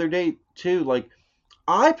that the other day too. Like,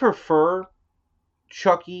 I prefer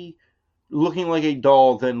Chucky looking like a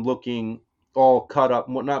doll than looking all cut up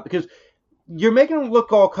and whatnot, because you're making him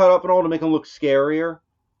look all cut up and all to make him look scarier,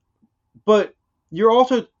 but you're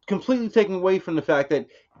also completely taking away from the fact that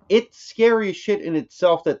it's scary as shit in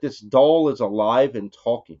itself that this doll is alive and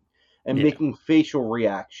talking and Yeah. making facial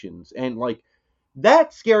reactions, and like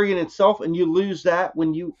that's scary in itself, and you lose that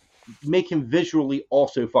when you make him visually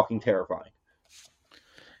also fucking terrifying.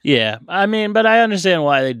 Yeah, I mean, but I understand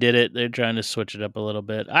why they did it. They're trying to switch it up a little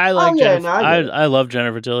bit. I like yeah, Jennifer. no, I get it. I love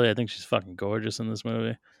Jennifer Tilly. I think she's fucking gorgeous in this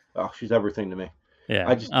movie. Oh, she's everything to me. Yeah,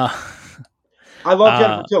 I love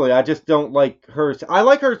Jennifer Tilly. I just don't like her. I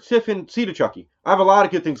like her Sif in Seed of Chucky. I have a lot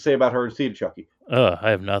of good things to say about her in Seed of Chucky. I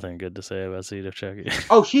have nothing good to say about Seed of Chucky.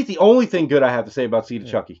 Oh, she's the only thing good I have to say about Seed of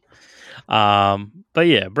Chucky. But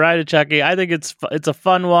yeah, Bride of Chucky. I think it's a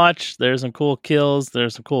fun watch. There's some cool kills.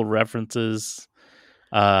 There's some cool references.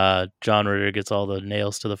 John Ritter gets all the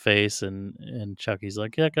nails to the face, and Chucky's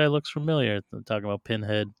like, yeah, that guy looks familiar. They're talking about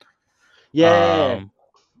Pinhead. Yeah.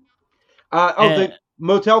 The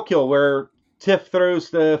motel kill where Tiff throws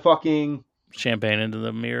the fucking champagne into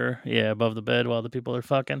the mirror, above the bed while the people are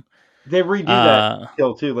fucking. They redo that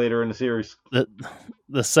kill too later in the series.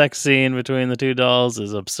 The sex scene between the two dolls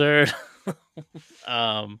is absurd.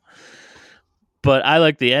 But I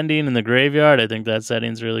like the ending in the graveyard. I think that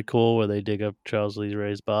setting's really cool, where they dig up Charles Lee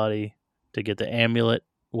Ray's body to get the amulet.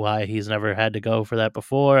 Why he's never had to go for that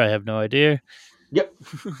before, I have no idea. Yep.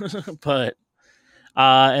 But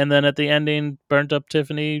and then at the ending, burnt up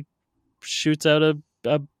Tiffany shoots out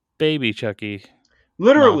a baby Chucky.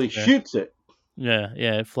 Literally monster. shoots it. Yeah,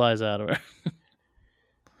 it flies out of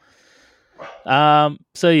her.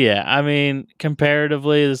 So yeah, I mean,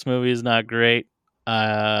 comparatively, this movie is not great.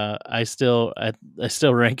 I still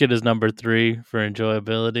rank it as number 3 for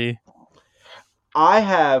enjoyability. I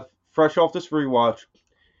have, fresh off this rewatch,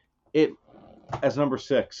 it as number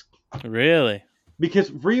 6. Really? Because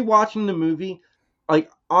rewatching the movie, like,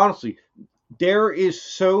 honestly, there is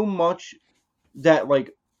so much that,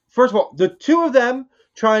 like, first of all, the two of them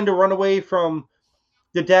trying to run away from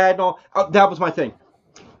the dad and all, that was my thing.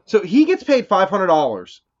 So he gets paid $500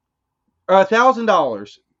 or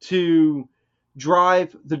 $1,000 to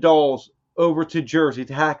drive the dolls over to Jersey,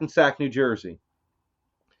 to Hackensack, New Jersey.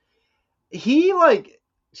 He, like,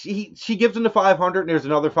 she gives him the 500 and there's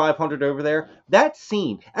another 500 over there. That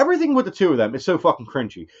scene, everything with the two of them is so fucking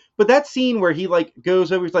cringy. But that scene where he, like,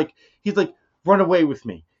 goes over, he's like, run away with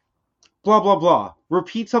me. Blah, blah, blah.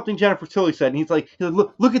 Repeat something Jennifer Tilly said. And he's like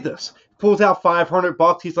look at this. Pulls out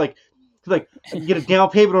 $500. He's like, get a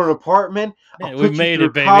down payment on an apartment. Yeah, we made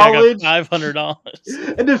it, baby. College. I got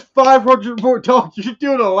 $500. And there's $500 more dollars. You're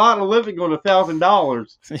doing a lot of living on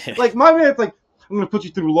 $1,000. Like, my man's like, I'm going to put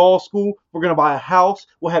you through law school. We're going to buy a house.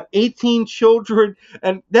 We'll have 18 children.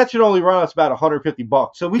 And that should only run us about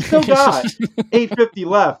 $150. So we still got $850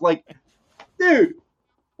 left. Like, dude,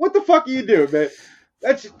 what the fuck are you doing, man?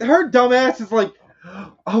 That's her dumb ass is like,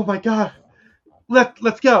 oh my God,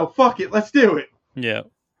 let's go. Fuck it. Let's do it. Yeah.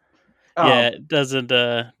 Yeah, it doesn't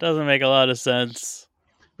make a lot of sense.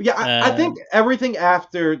 But yeah, I think everything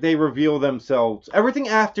after they reveal themselves, everything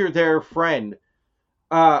after their friend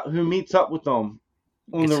who meets up with them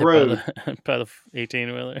on the road. By the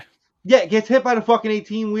 18-wheeler. Yeah, gets hit by the fucking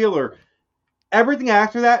 18-wheeler. Everything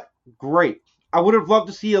after that, great. I would have loved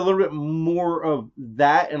to see a little bit more of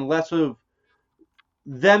that and less of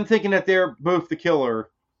them thinking that they're both the killer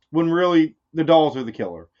when really the dolls are the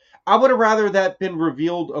killer. I would have rather that been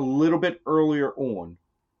revealed a little bit earlier on,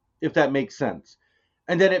 if that makes sense.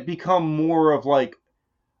 And then it become more of like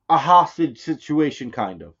a hostage situation,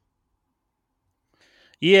 kind of.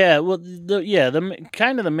 Yeah, well, the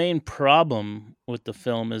kind of the main problem with the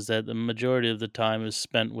film is that the majority of the time is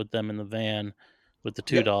spent with them in the van with the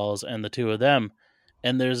two dolls and the two of them.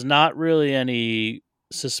 And there's not really any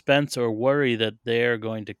suspense or worry that they're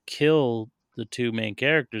going to kill the two main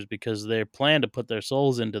characters because they plan to put their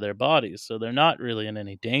souls into their bodies. So they're not really in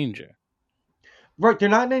any danger. Right, they're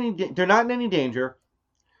not in any danger.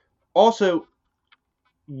 Also,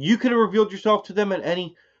 you could have revealed yourself to them at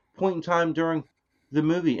any point in time during the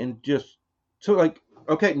movie and just so like,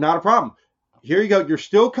 okay, not a problem. Here you go. You're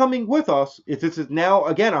still coming with us. If this is now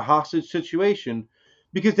again a hostage situation,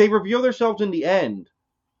 because they reveal themselves in the end.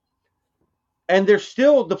 And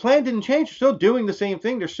the plan didn't change. They're still doing the same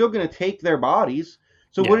thing. They're still going to take their bodies.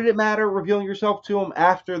 So what did it matter revealing yourself to them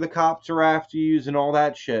after the cops are after you and all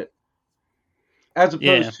that shit, as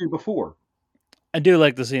opposed to before? I do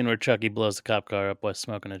like the scene where Chucky blows the cop car up while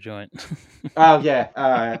smoking a joint. Oh, yeah.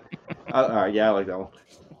 Yeah, I like that one.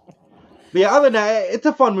 But yeah, other than that, it's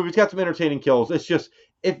a fun movie. It's got some entertaining kills. It's just,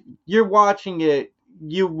 if you're watching it,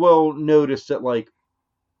 you will notice that, like,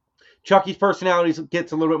 Chucky's personality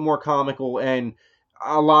gets a little bit more comical, and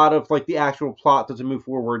a lot of, like, the actual plot doesn't move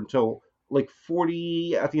forward until, like,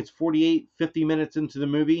 50 minutes into the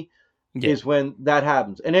movie is when that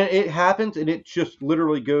happens. And it happens, and it just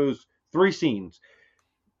literally goes 3 scenes.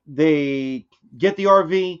 They get the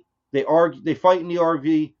RV, they fight in the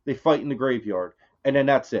RV, they fight in the graveyard, and then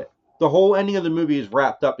that's it. The whole ending of the movie is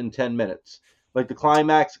wrapped up in 10 minutes. Like, the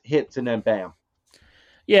climax hits, and then bam.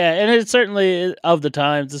 Yeah, and it certainly, of the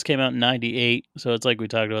times, this came out in 98, so it's like we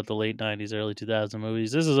talked about the late 90s, early 2000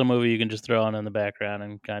 movies. This is a movie you can just throw on in the background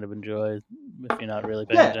and kind of enjoy if you're not really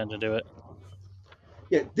paying attention to it.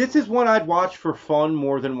 Yeah, this is one I'd watch for fun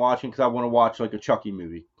more than watching because I want to watch, like, a Chucky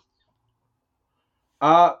movie.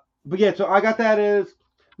 But yeah, so I got that as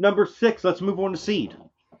number 6. Let's move on to Seed.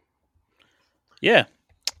 Yeah.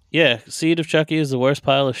 Yeah, Seed of Chucky is the worst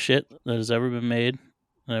pile of shit that has ever been made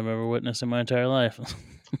that I've ever witnessed in my entire life.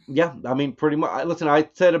 Yeah, I mean, pretty much. Listen, I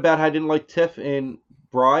said about how I didn't like Tiff in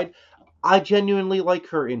Bride. I genuinely like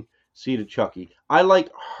her in Seed of Chucky. I like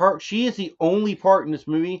her. She is the only part in this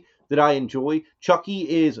movie that I enjoy. Chucky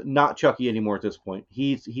is not Chucky anymore at this point.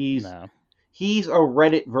 He's a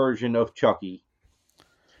Reddit version of Chucky.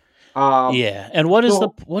 Yeah, and what is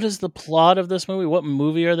the plot of this movie? What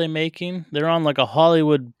movie are they making? They're on like a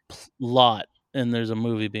Hollywood lot, and there's a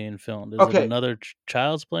movie being filmed. Is it another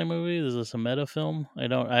Child's Play movie? Is this a meta film?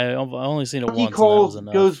 I've only seen it once.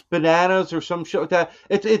 Goes bananas or some shit like that.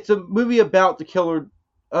 It's a movie about the killer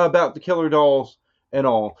dolls and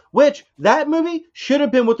all. Which that movie should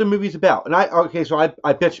have been what the movie's about. And I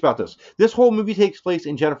bitched about this. This whole movie takes place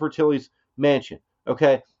in Jennifer Tilly's mansion.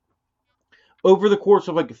 Okay. Over the course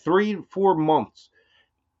of like 3-4 months,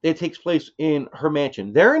 it takes place in her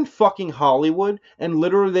mansion. They're in fucking Hollywood, and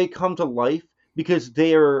literally they come to life because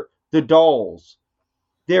they're the dolls.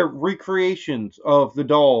 They're recreations of the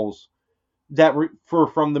dolls that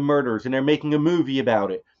from the murders, and they're making a movie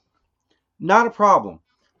about it. Not a problem.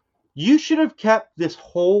 You should have kept this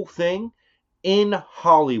whole thing in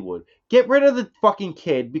Hollywood. Get rid of the fucking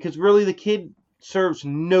kid, because really the kid serves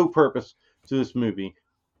no purpose to this movie.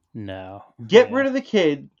 No. Get rid of the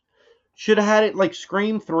kid. Should have had it like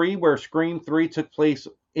Scream 3, where Scream 3 took place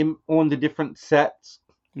on the different sets.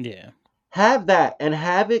 Yeah. Have that, and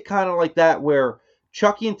have it kind of like that, where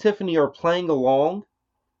Chucky and Tiffany are playing along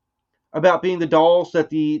about being the dolls that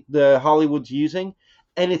the Hollywood's using,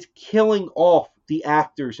 and it's killing off the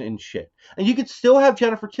actors and shit. And you could still have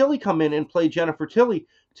Jennifer Tilly come in and play Jennifer Tilly,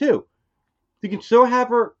 too. You can still have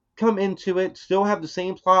her come into it, still have the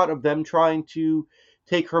same plot of them trying to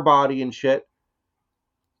take her body and shit.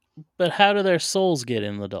 But how do their souls get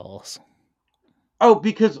in the dolls? Oh,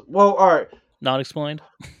 because, well, alright. Not explained?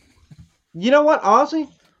 You know what, honestly?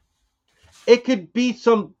 It could be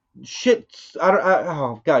some shit.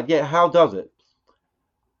 Oh, God, yeah, how does it?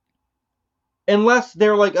 Unless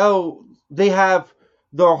they're like, oh, they have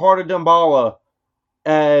the Heart of Damballa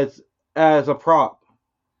as a prop.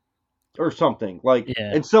 Or something. Like,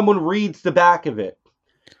 and someone reads the back of it.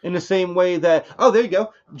 In the same way that, oh, there you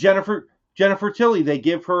go, Jennifer Tilly, they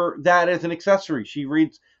give her that as an accessory. She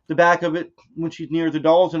reads the back of it when she's near the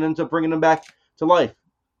dolls and ends up bringing them back to life.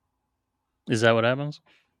 Is that what happens?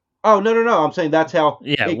 Oh, no. I'm saying that's how.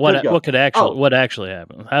 Yeah, what actually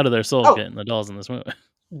happens? How do their souls get in the dolls in this movie?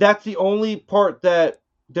 That's the only part that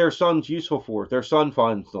their son's useful for. Their son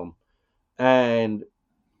finds them and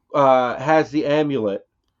has the amulet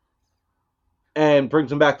and brings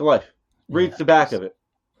them back to life. Reads the back of it.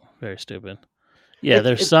 Very stupid. Yeah,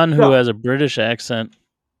 their son who has a British accent,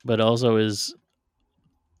 but also is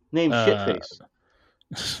named Shitface.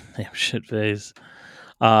 Named Shitface.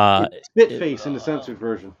 Spitface in the censored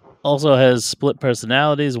version. Also has split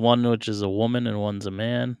personalities, one which is a woman and one's a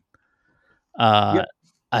man. I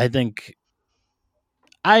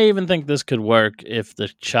even think this could work if the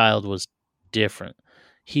child was different.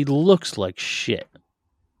 He looks like shit.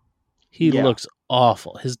 He looks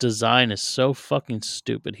awful. His design is so fucking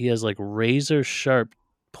stupid. He has like razor sharp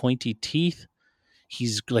pointy teeth.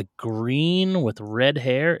 He's like green with red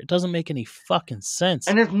hair. It doesn't make any fucking sense.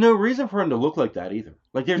 And there's no reason for him to look like that either.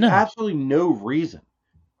 Like there's absolutely no reason.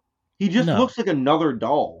 He just looks like another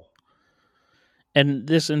doll. And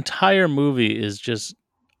this entire movie is just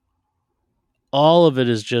all of it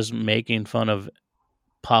is just making fun of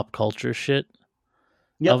pop culture shit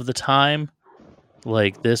Yep. of the time.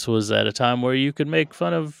 Like, this was at a time where you could make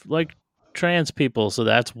fun of, like, trans people, so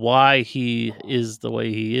that's why he is the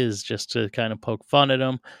way he is, just to kind of poke fun at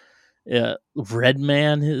him.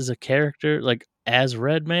 Redman is a character, like, as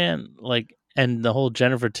Redman, like, and the whole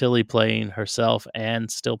Jennifer Tilly playing herself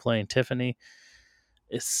and still playing Tiffany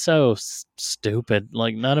is so stupid.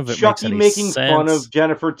 Like, none of it makes Chucky any making fun sense. of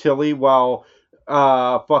Jennifer Tilly while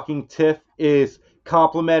fucking Tiff is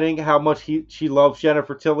complimenting how much she loves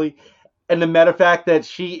Jennifer Tilly, and the meta fact that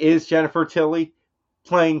she is Jennifer Tilly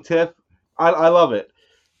playing Tiff. I love it.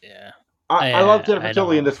 Yeah, I love Jennifer I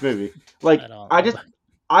Tilly in don't. this movie. Like I don't.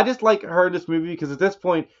 I just like her in this movie because at this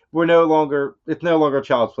point it's no longer a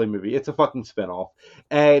Child's Play movie. It's a fucking spinoff.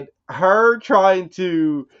 And her trying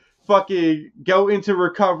to fucking go into a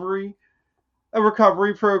recovery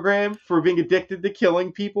program for being addicted to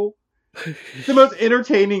killing people. The most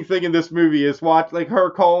entertaining thing in this movie is watch like her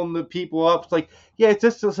calling the people up. It's like, yeah, it's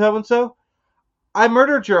this so and so. I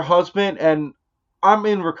murdered your husband and I'm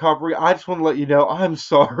in recovery. I just want to let you know I'm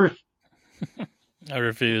sorry. I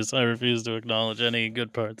refuse. I refuse to acknowledge any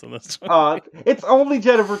good parts of this. It's only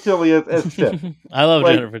Jennifer Tilly as Tiff. I love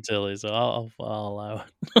Like, Jennifer Tilly, so I'll allow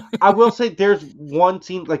it. I will say there's one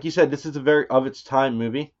scene, like you said, this is a very of its time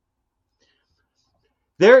movie.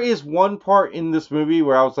 There is one part in this movie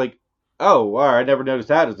where I was like, oh, all right, I never noticed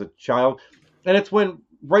that as a child. And it's when,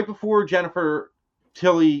 right before Jennifer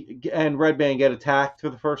Tilly and Redman get attacked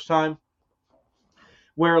for the first time,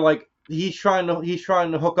 where, like, he's trying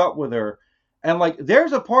to hook up with her. And, like,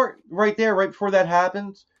 there's a part right there, right before that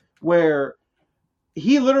happens, where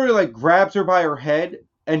he literally, like, grabs her by her head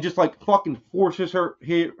and just, like, fucking forces her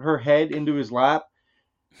head into his lap.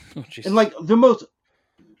 Oh, Jesus. And, like, the most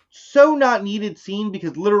so not needed scene,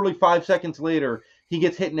 because literally 5 seconds later he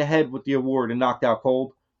gets hit in the head with the award and knocked out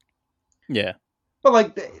cold. Yeah. But,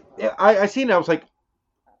 like, I seen it, I was like,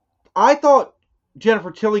 I thought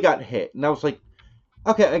Jennifer Tilly got hit, and I was like,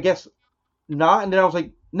 okay, I guess not. And then I was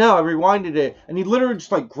like, no, I rewinded it, and he literally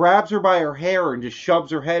just, like, grabs her by her hair and just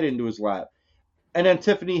shoves her head into his lap. And then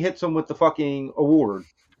Tiffany hits him with the fucking award.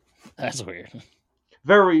 That's weird.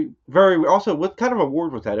 Very, very. Also, what kind of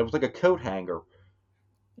award was that? It was like a coat hanger.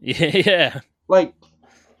 Yeah. Like,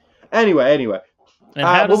 anyway. And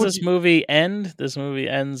how does this movie end? This movie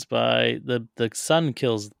ends by the son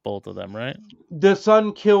kills both of them, right? The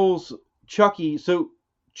son kills Chucky. So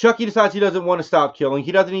Chucky decides he doesn't want to stop killing.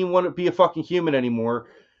 He doesn't even want to be a fucking human anymore.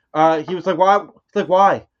 He was like, why? It's like,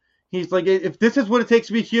 why? He's like, if this is what it takes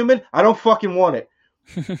to be human, I don't fucking want it.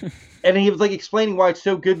 And he was like explaining why it's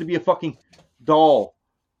so good to be a fucking doll.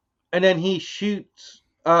 And then he shoots.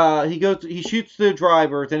 He shoots the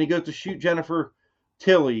driver. Then he goes to shoot Jennifer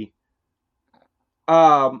Tilly.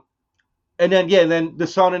 And then the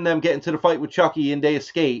son and them get into the fight with Chucky, and they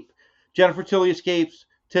escape. Jennifer Tilly escapes.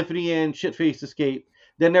 Tiffany and Shitface escape.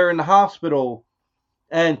 Then they're in the hospital,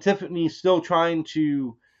 and Tiffany's still trying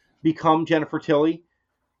to become Jennifer Tilly.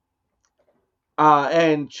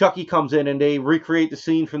 And Chucky comes in, and they recreate the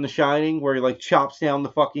scene from The Shining where he, like, chops down the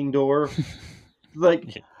fucking door.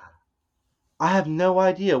 Like, yeah. I have no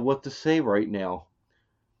idea what to say right now.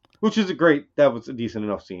 Which is that was a decent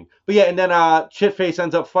enough scene. But yeah, and then Shitface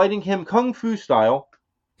ends up fighting him Kung Fu style.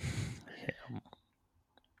 Yeah.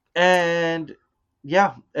 And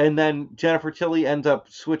yeah, and then Jennifer Tilly ends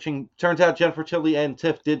up switching. Turns out Jennifer Tilly and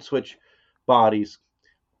Tiff did switch bodies.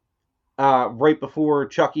 Right before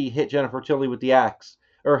Chucky hit Jennifer Tilly with the axe.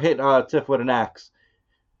 Or hit Tiff with an axe.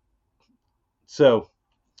 So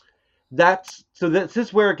this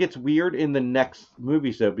is where it gets weird in the next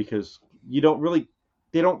movies, though, because they don't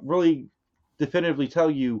really definitively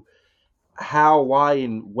tell you how, why,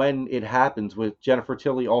 and when it happens, with Jennifer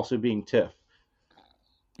Tilly also being Tiff.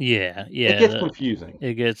 Yeah. It gets confusing.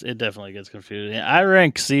 It definitely gets confusing. I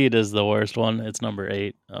rank Seed as the worst one. It's number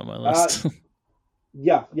 8 on my list.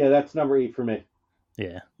 Yeah, that's number 8 for me.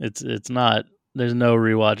 Yeah, it's not. There's no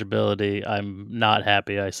rewatchability. I'm not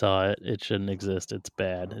happy I saw it. It shouldn't exist. It's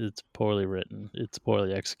bad. It's poorly written. It's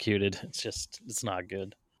poorly executed. It's not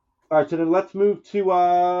good. All right, so then let's move to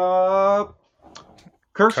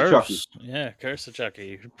Curse of Chucky. Yeah, Curse of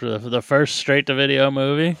Chucky. The first straight-to-video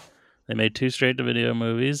movie. They made 2 straight-to-video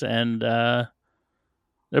movies, and they're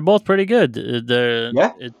both pretty good.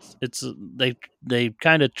 They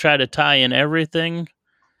kind of try to tie in everything.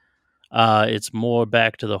 It's more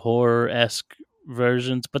back to the horror-esque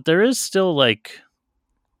versions, but there is still, like,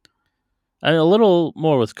 a little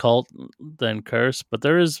more with cult than Curse, but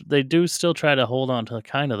they do still try to hold on to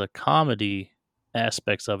kind of the comedy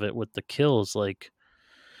aspects of it with the kills. Like,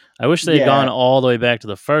 I wish they had Yeah. gone all the way back to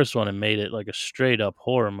the first one and made it like a straight up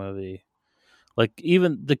horror movie. Like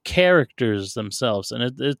even the characters themselves,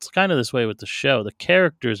 and it's kind of this way with the show. The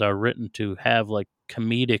characters are written to have like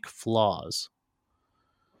comedic flaws.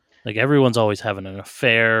 Like everyone's always having an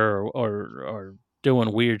affair or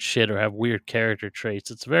doing weird shit or have weird character traits.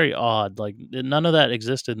 It's very odd. Like none of that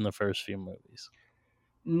existed in the first few movies.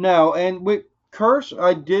 No, and with Curse,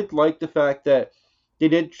 I did like the fact that they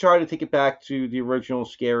did try to take it back to the original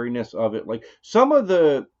scariness of it. Like some of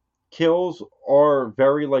the kills are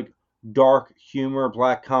very like dark humor,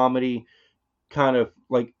 black comedy kind of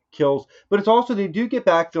like kills, but it's also they do get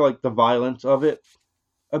back to like the violence of it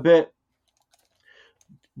a bit.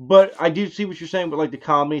 But I do see what you're saying with like the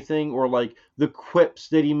comedy thing or like the quips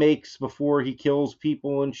that he makes before he kills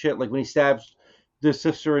people and shit, like when he stabs the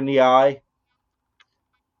sister in the eye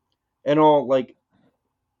and all. Like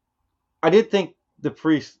I did think the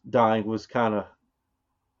priest dying was kind of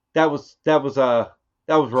that was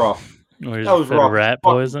rough. Or That was rough. rat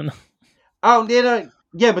poison. Oh,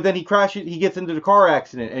 yeah, but then he crashes. He gets into the car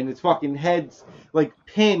accident, and its fucking head's like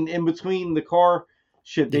pinned in between the car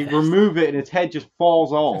shit. They remove it, and its head just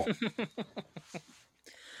falls off.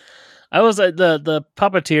 I was like the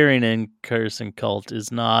puppeteering in Curse and Cult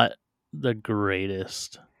is not the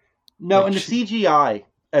greatest. No, and the CGI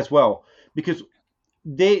as well, because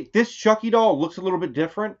this Chucky doll looks a little bit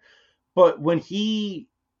different, but when and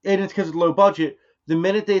it's because of low budget. The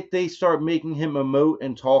minute that they start making him emote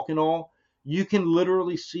and talk and all, you can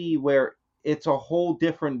literally see where it's a whole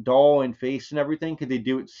different doll and face and everything because they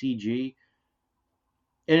do it CG,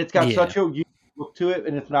 and it's got such a unique look to it,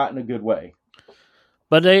 and it's not in a good way.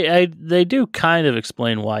 But they do kind of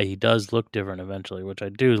explain why he does look different eventually, which I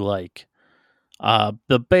do like.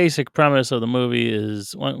 The basic premise of the movie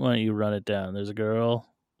is, why don't you run it down? There's a girl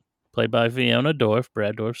played by Fiona Dorff,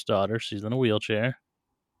 Brad Dourif's daughter. She's in a wheelchair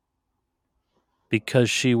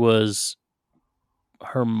because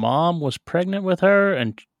her mom was pregnant with her,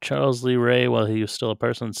 and Charles Lee Ray, while he was still a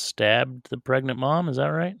person, stabbed the pregnant mom. Is that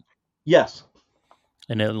right? Yes.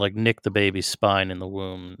 And it like nicked the baby's spine in the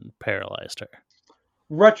womb and paralyzed her.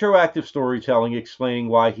 Retroactive storytelling explaining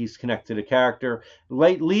why he's connected to character,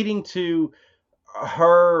 leading to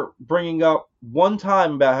her bringing up one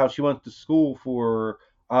time about how she went to school for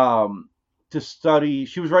to study.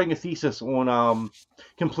 She was writing a thesis on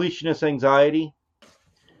completionist anxiety,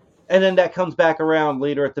 and then that comes back around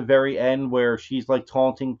later at the very end where she's like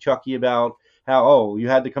taunting Chucky about how you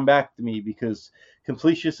had to come back to me because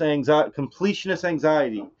completionist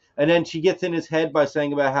anxiety, and then she gets in his head by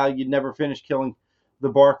saying about how you'd never finish killing the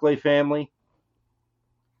Barclay family.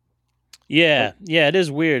 Yeah, it is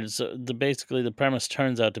weird. So basically the premise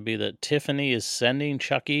turns out to be that Tiffany is sending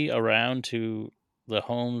Chucky around to the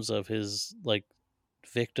homes of his like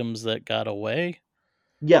victims that got away.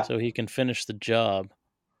 Yeah. So he can finish the job.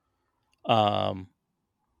 But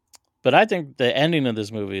I think the ending of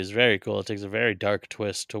this movie is very cool. It takes a very dark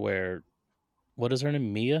twist to where, what is her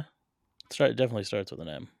name? Mia? It definitely starts with an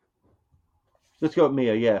M. Let's go with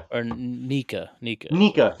Mia, yeah. Or Nika.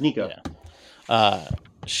 Yeah.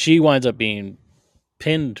 She winds up being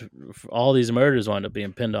pinned. All these murders wind up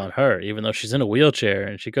being pinned on her, even though she's in a wheelchair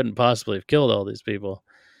and she couldn't possibly have killed all these people.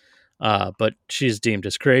 But she's deemed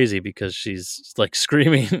as crazy because she's like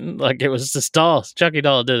screaming like it was this doll. Chucky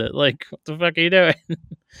doll did it. Like, what the fuck are you doing?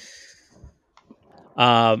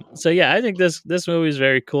 So yeah, I think this movie is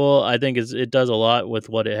very cool. I think it does a lot with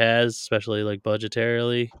what it has, especially like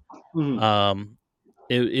budgetarily. Mm-hmm.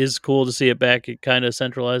 It is cool to see it back. It kind of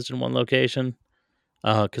centralized in one location.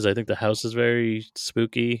 Because I think the house is very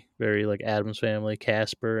spooky, very like Addams Family,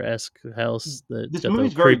 Casper-esque house. That's got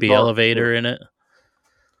the creepy dark, elevator in it.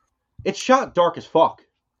 It's shot dark as fuck.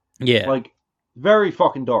 Yeah. Like, very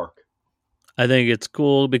fucking dark. I think it's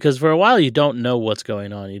cool because for a while you don't know what's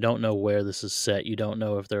going on. You don't know where this is set. You don't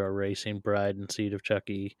know if they're erasing Bride and Seed of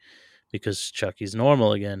Chucky because Chucky's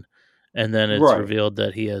normal again. And then it's revealed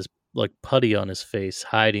that he has like putty on his face,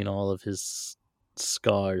 hiding all of his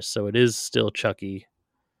scars. So it is still Chucky.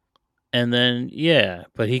 And then,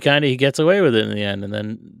 but he gets away with it in the end. And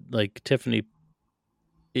then, like, Tiffany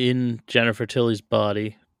in Jennifer Tilly's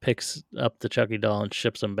body picks up the Chucky doll and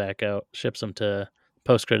ships him to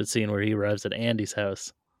post-credit scene where he arrives at Andy's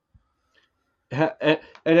house. And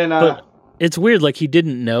then, but it's weird. Like, he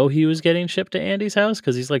didn't know he was getting shipped to Andy's house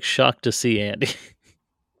because he's, like, shocked to see Andy.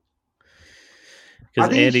 I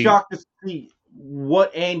think he's shocked to see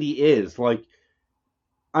what Andy is. Like,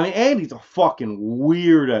 I mean, Andy's a fucking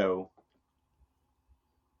weirdo.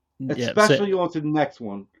 Especially on to the next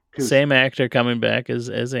one. Same actor coming back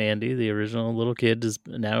as Andy, the original little kid, is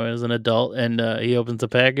now as an adult, and he opens the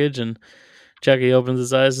package, and Chucky opens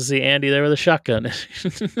his eyes to see Andy there with a shotgun,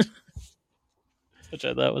 which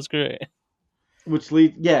I thought was great. Which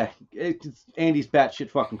leads, it's Andy's batshit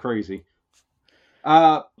fucking crazy.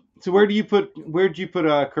 So where'd you put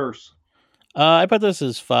Curse? I put this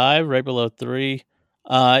as 5, right below 3.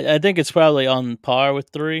 I think it's probably on par with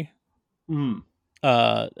 3.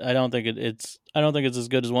 I don't think it's as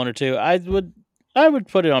good as 1 or 2. I would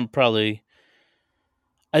put it on probably.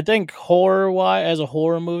 I think as a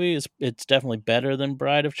horror movie, it's definitely better than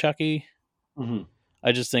Bride of Chucky. Mm-hmm.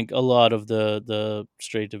 I just think a lot of the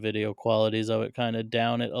straight to video qualities of it kind of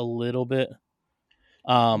down it a little bit.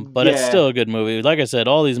 But it's still a good movie. Like I said,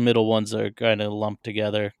 all these middle ones are kind of lumped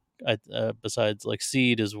together. Besides, like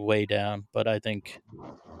Seed is way down, but I think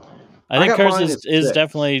Curse is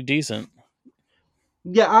definitely decent.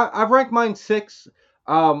 Yeah, I've ranked mine 6,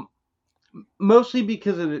 mostly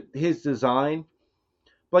because of his design.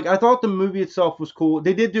 Like, I thought the movie itself was cool.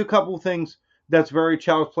 They did do a couple of things that's very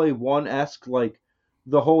Child's Play 1-esque, like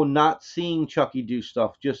the whole not seeing Chucky do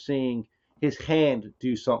stuff, just seeing his hand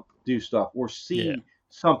do stuff, or see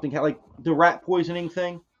something, like the rat poisoning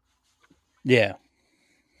thing. Yeah.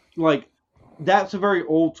 Like, that's a very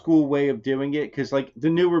old school way of doing it, because like the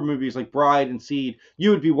newer movies like Bride and Seed, you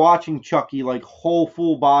would be watching Chucky like whole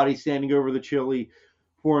full body standing over the chili,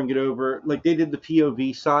 pouring it over. Like they did the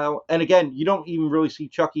POV style, and again, you don't even really see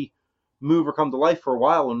Chucky move or come to life for a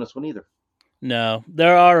while in this one either. No,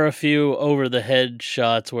 there are a few over the head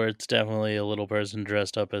shots where it's definitely a little person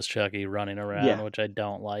dressed up as Chucky running around, which I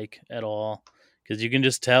don't like at all, because you can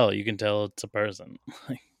just tell. You can tell it's a person.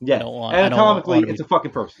 Anatomically, it's a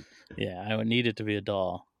fucking person. Yeah, I would need it to be a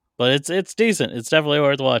doll, but it's decent. It's definitely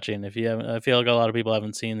worth watching. If you haven't, I feel like a lot of people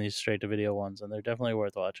haven't seen these straight to video ones, and they're definitely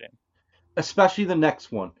worth watching. Especially the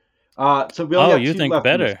next one. So we you think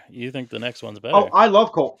better? You think the next one's better? Oh, I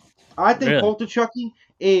love Cult. I think Cult of Chucky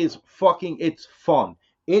is it's fun.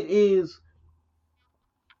 It is.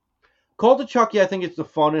 Cult of Chucky, I think it's the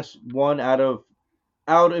funnest one out of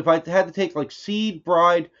if I had to take like Seed,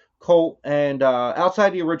 Bride, Cult, and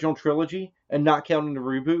outside the original trilogy and not counting the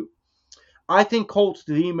reboot, I think Cult's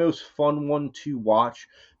the most fun one to watch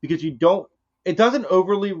because it doesn't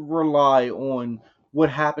overly rely on what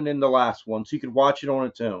happened in the last one, so you could watch it on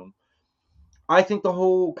its own. I think the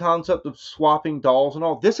whole concept of swapping dolls and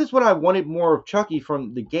all, this is what I wanted more of Chucky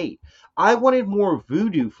from the gate. I wanted more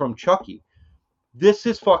voodoo from Chucky. This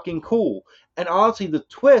is fucking cool. And honestly, the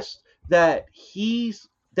twist that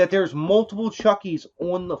there's multiple Chuckies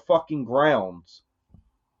on the fucking grounds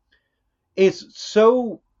is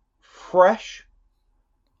so fresh,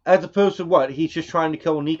 as opposed to what? He's just trying to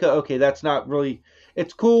kill Nika? Okay, that's not really...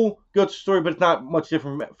 It's cool, good story, but it's not much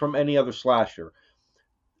different from any other slasher.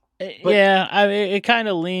 Yeah, I mean, it kind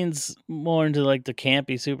of leans more into like the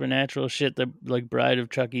campy supernatural shit that like Bride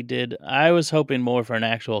of Chucky did. I was hoping more for an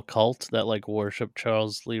actual cult that like worshiped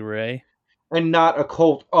Charles Lee Ray, and not a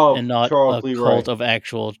cult of Charles Lee Ray. Cult of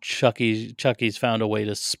actual Chucky. Chucky's found a way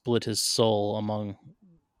to split his soul among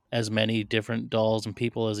as many different dolls and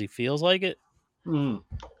people as he feels like it.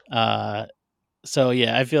 So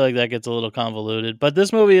yeah, I feel like that gets a little convoluted, but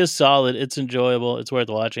this movie is solid. It's enjoyable. It's worth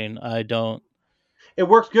watching. It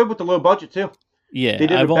works good with the low budget, too. Yeah. They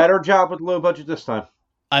did a better job with the low budget this time.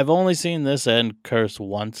 I've only seen this and Curse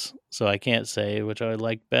once, so I can't say which I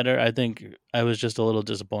like better. I think I was just a little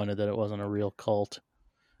disappointed that it wasn't a real cult.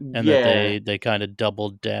 And that they kind of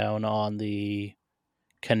doubled down on the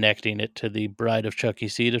connecting it to the Bride of Chucky,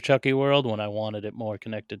 Seed of Chucky world when I wanted it more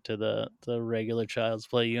connected to the regular Child's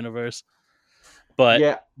Play universe.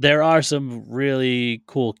 But there are some really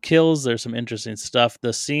cool kills. There's some interesting stuff.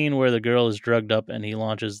 The scene where the girl is drugged up and he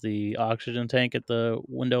launches the oxygen tank at the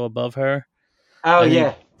window above her.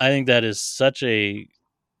 I think that is such a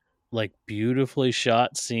like beautifully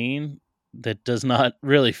shot scene that does not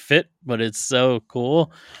really fit, but it's so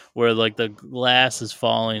cool. Where like the glass is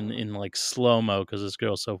falling in like slow-mo because this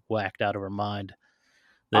girl's so whacked out of her mind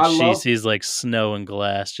that she sees like snow and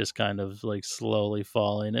glass just kind of like slowly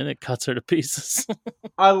falling, and it cuts her to pieces.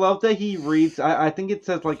 I love that he reads. I think it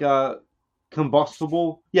says like a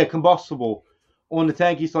combustible. Yeah, combustible on the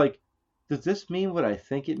tank. He's like, "Does this mean what I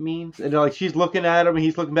think it means?" And like she's looking at him, and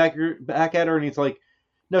he's looking back at her, and he's like,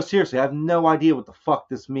 "No, seriously, I have no idea what the fuck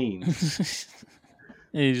this means."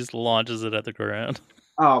 And he just launches it at the ground.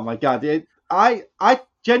 Oh my god! I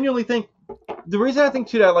genuinely think the reason I think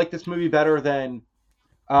too that I like this movie better than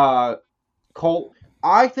Cult,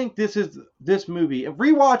 I think this movie, and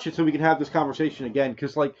rewatch it so we can have this conversation again,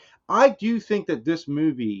 because like I do think that this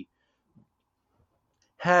movie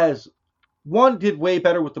did way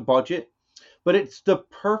better with the budget, but it's the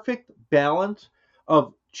perfect balance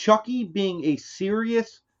of Chucky being a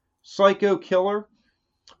serious psycho killer,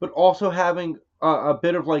 but also having a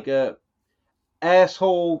bit of like a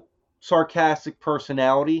asshole, sarcastic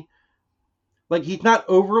personality. Like he's not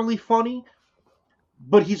overly funny,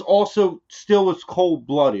 but he's also still as cold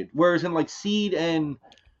blooded. Whereas in like Seed and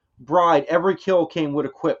Bride, every kill came with a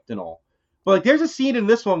quip and all. But like there's a scene in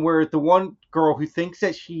this one where the one girl who thinks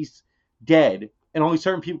that she's dead and only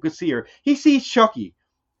certain people could see her, he sees Chucky.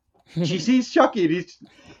 She sees Chucky and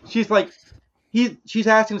she's like she's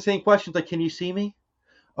asking the same questions like, "Can you see me?"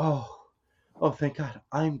 Oh, thank God,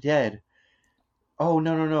 I'm dead. Oh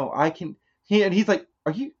no, I can. He's like,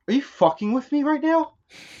 are you fucking with me right now,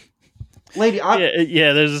 lady?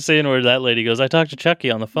 Yeah. There's a scene where that lady goes, "I talked to Chucky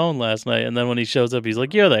on the phone last night," and then when he shows up, he's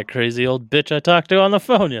like, "You're that crazy old bitch I talked to on the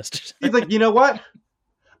phone yesterday." He's like, you know what?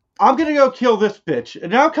 I'm gonna go kill this bitch,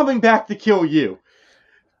 and now I'm coming back to kill you.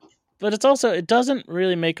 But it's also, it doesn't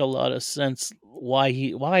really make a lot of sense why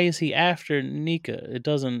is he after Nika? It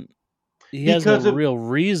doesn't. He has no real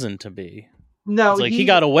reason to be. No, it's like he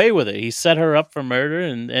got away with it. He set her up for murder,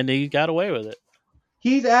 and he got away with it.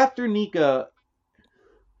 He's after Nika.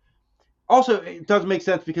 Also, it doesn't make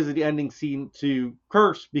sense because of the ending scene to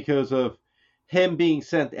Curse because of him being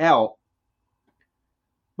sent out.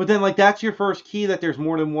 But then, like, that's your first key that there's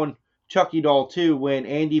more than one Chucky doll, too, when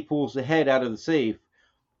Andy pulls the head out of the safe.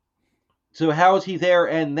 So how is he there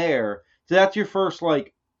and there? So that's your first,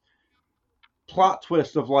 like, plot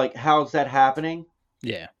twist of, like, how's that happening?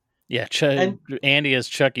 Yeah. Yeah, Andy has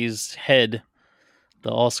Chucky's head, the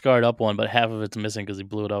all scarred up one, but half of it's missing because he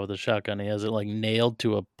blew it off with a shotgun. He has it, like, nailed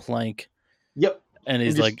to a plank. Yep. And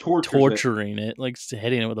he's, like, torturing it, like,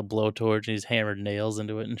 hitting it with a blowtorch, and he's hammered nails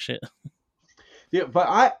into it and shit. Yeah,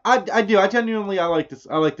 but I do. I genuinely like this.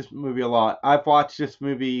 I like this movie a lot. I've watched this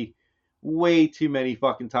movie way too many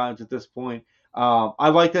fucking times at this point. I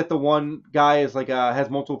like that the one guy is like has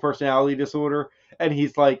multiple personality disorder, and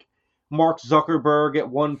he's like Mark Zuckerberg at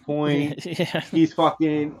one point. Yeah.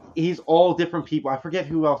 He's all different people. I forget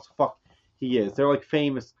who else the fuck he is. They're like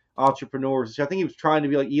famous entrepreneurs. I think he was trying to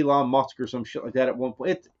be like Elon Musk or some shit like that at one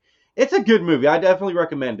point. It's a good movie. I definitely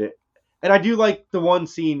recommend it. And I do like the one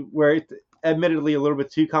scene where it's admittedly a little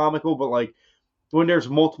bit too comical, but like when there's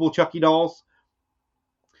multiple Chucky dolls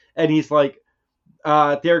and he's like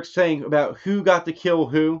Derek's saying about who got to kill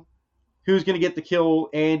who's gonna get to kill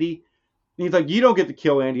Andy, and he's like, you don't get to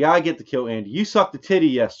kill Andy, I get to kill Andy, you sucked a titty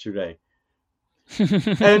yesterday.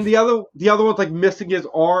 And the other one's like missing his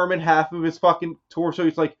arm and half of his fucking torso.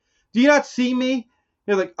 He's like, do you not see me?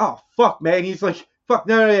 He's like, oh fuck man. He's like, fuck,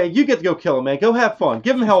 no, you get to go kill him, man. Go have fun.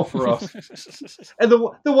 Give him hell for us. And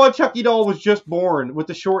the one Chucky doll was just born with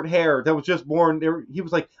the short hair that was just born. He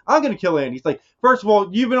was like, I'm going to kill Andy. He's like, first of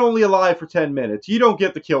all, you've been only alive for 10 minutes. You don't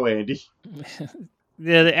get to kill Andy.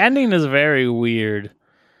 Yeah, the ending is very weird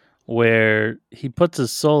where he puts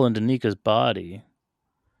his soul into Nika's body.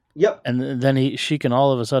 Yep. And then she can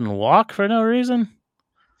all of a sudden walk for no reason.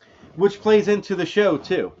 Which plays into the show,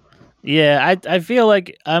 too. Yeah, I feel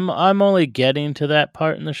like I'm only getting to that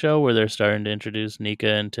part in the show where they're starting to introduce Nika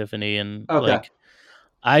and Tiffany and like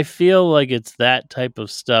I feel like it's that type of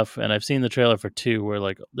stuff, and I've seen the trailer for 2 where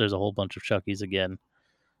like there's a whole bunch of Chuckies again.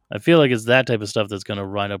 I feel like it's that type of stuff that's going to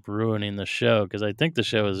wind up ruining the show because I think the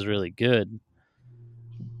show is really good,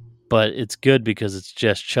 but it's good because it's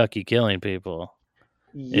just Chucky killing people.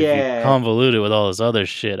 Yeah. If you convolute it with all this other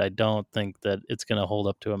shit, I don't think that it's going to hold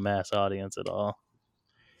up to a mass audience at all.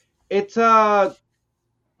 It's the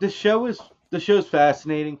show's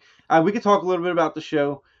fascinating. We could talk a little bit about the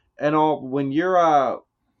show and all when you're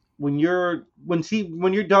done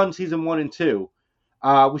season 1 and 2.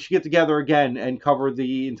 We should get together again and cover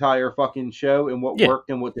the entire fucking show and what worked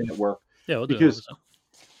and what didn't work. Yeah, we'll because do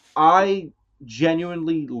I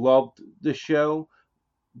genuinely loved the show,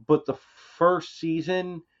 but the first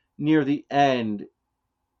season near the end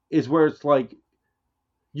is where it's like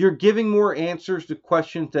you're giving more answers to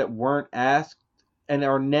questions that weren't asked and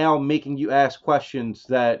are now making you ask questions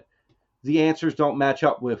that the answers don't match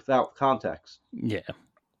up without context. Yeah.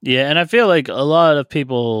 Yeah, and I feel like a lot of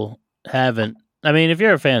people haven't. I mean, if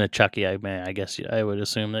you're a fan of Chucky, I guess I would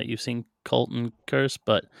assume that you've seen Cult and Curse,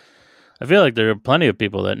 but I feel like there are plenty of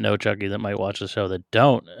people that know Chucky that might watch the show that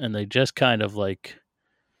don't, and they just kind of like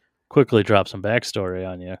quickly drop some backstory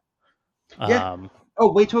on you. Yeah.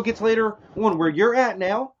 Wait till it gets later on. Where you're at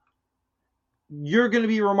now, you're going to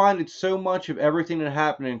be reminded so much of everything that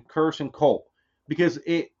happened in Curse and Cult because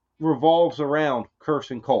it revolves around Curse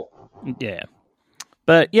and Cult. Yeah.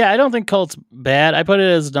 But yeah, I don't think Cult's bad. I put it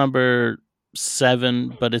as number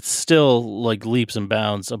 7, but it's still like leaps and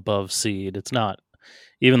bounds above Seed. It's not,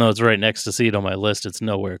 even though it's right next to Seed on my list, it's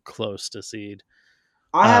nowhere close to Seed.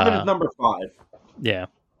 I have it as number 5. Yeah.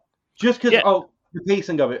 Just because, Yeah, the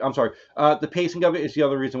pacing of it. I'm sorry. The pacing of it is the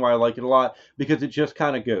other reason why I like it a lot, because it just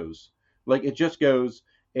kind of goes. Like, it just goes.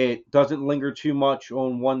 It doesn't linger too much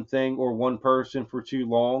on one thing or one person for too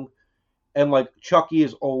long. And, like, Chucky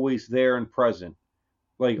is always there and present.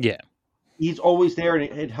 Like, yeah, he's always there, and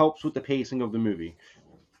it helps with the pacing of the movie.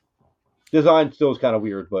 Design still is kind of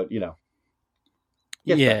weird, but, gets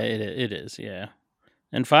yeah. better. It is. Yeah.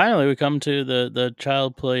 And finally, we come to the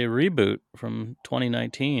Child Play reboot from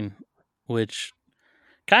 2019, which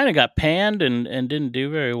kind of got panned and didn't do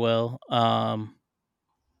very well.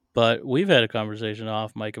 But we've had a conversation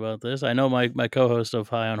off mic about this. I know my co-host of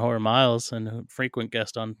High on Horror, Miles, and a frequent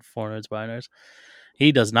guest on Four Nerds by Nerds,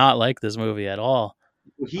 he does not like this movie at all.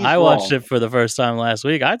 He's I watched wrong. it for the first time last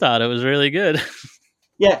week. I thought it was really good.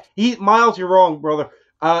 Yeah, Miles, you're wrong, brother.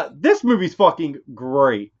 This movie's fucking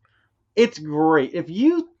great. It's great. If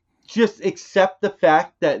you just accept the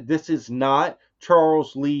fact that this is not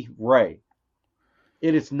Charles Lee Ray,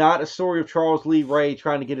 it is not a story of Charles Lee Ray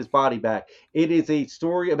trying to get his body back. It is a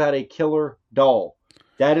story about a killer doll.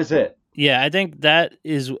 That is it. Yeah, I think that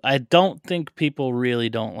is. I don't think people really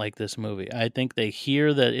don't like this movie. I think they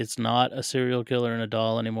hear that it's not a serial killer and a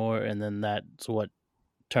doll anymore, and then that's what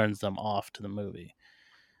turns them off to the movie.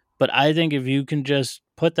 But I think if you can just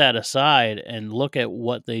put that aside and look at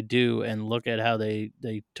what they do and look at how they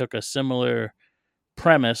took a similar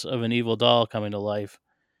premise of an evil doll coming to life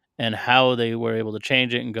and how they were able to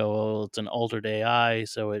change it and go, oh, it's an altered AI,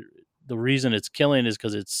 so the reason it's killing is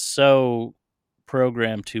because it's so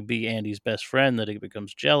programmed to be Andy's best friend that it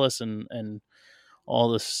becomes jealous and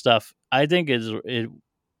all this stuff. I think it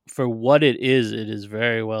for what it is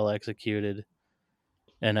very well executed,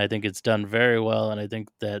 and I think it's done very well. And I think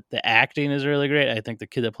that the acting is really great. I think the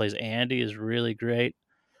kid that plays Andy is really great.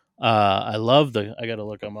 I love I got to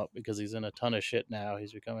look him up because he's in a ton of shit now.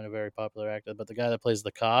 He's becoming a very popular actor. But the guy that plays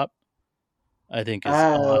the cop, I think is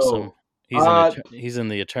awesome. Oh, He's in he's in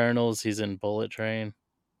the Eternals. He's in Bullet Train.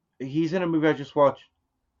 he's in a movie I just watched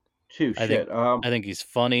too. I think Shit. I think he's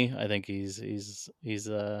funny. I think he's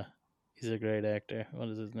a great actor. What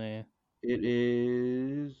is his name? It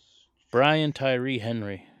is. Brian Tyree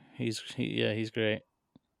Henry. He's great.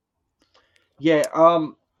 Yeah.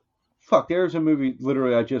 Fuck. There's a movie.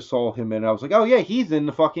 Literally, I just saw him in. I was like, oh yeah, he's in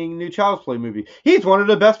the fucking new Child's Play movie. He's one of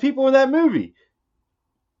the best people in that movie.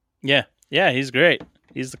 Yeah, he's great.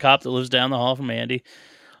 He's the cop that lives down the hall from Andy.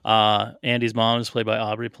 Andy's mom is played by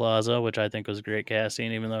Aubrey Plaza, which I think was great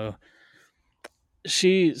casting, even though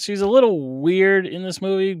she's a little weird in this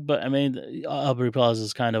movie. But I mean, Aubrey Plaza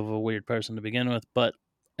is kind of a weird person to begin with. But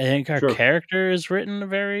I think her True. character is written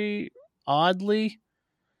very oddly.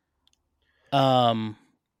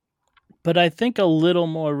 But I think a little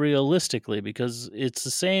more realistically because it's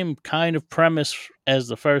the same kind of premise as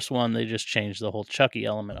the first one. They just changed the whole Chucky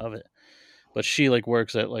element of it. But she like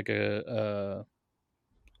works at like a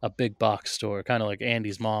big box store, kind of like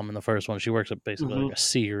Andy's mom in the first one. She works at basically like a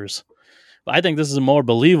Sears. But I think this is a more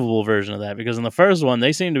believable version of that because in the first one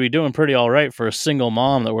they seem to be doing pretty all right for a single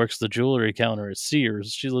mom that works the jewelry counter at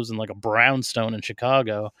Sears. She lives in like a brownstone in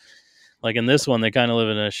Chicago. Like in this one, they kind of live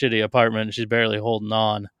in a shitty apartment and she's barely holding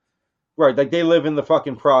on. Right, like they live in the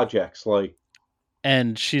fucking projects, like.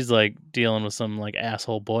 And she's like dealing with some like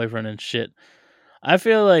asshole boyfriend and shit. I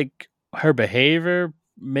feel like her behavior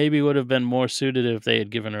maybe would have been more suited if they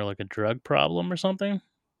had given her like a drug problem or something.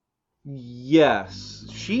 Yes,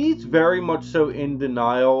 she's very much so in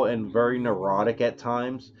denial and very neurotic at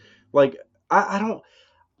times. Like I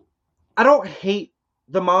don't hate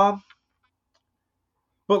the mom,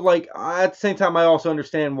 but like at the same time, I also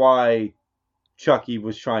understand why Chucky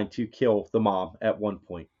was trying to kill the mom at one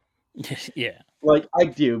point. Yeah. Like I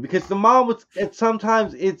do because the mom was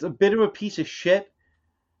sometimes it's a bit of a piece of shit,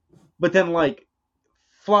 but then like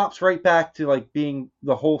flops right back to like being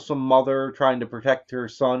the wholesome mother trying to protect her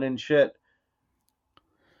son and shit.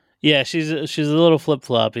 Yeah, she's a little flip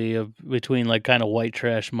floppy between like kind of white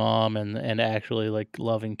trash mom and actually like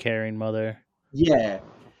loving, caring mother. Yeah,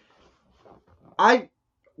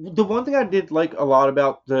 the one thing I did like a lot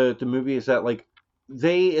about the movie is that like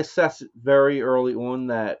they assess very early on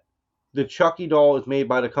that the Chucky doll is made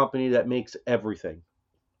by the company that makes everything.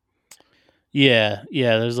 Yeah,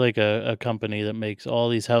 there's like a company that makes all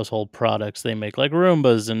these household products. They make like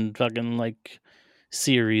Roombas and fucking like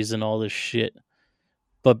Series and all this shit.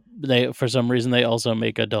 But they for some reason they also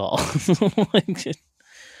make a doll.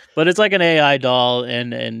 But it's like an AI doll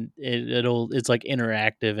and it's like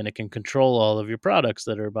interactive and it can control all of your products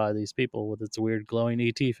that are by these people with its weird glowing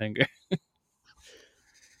ET finger.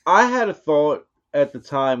 I had a thought at the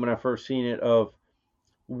time when I first seen it of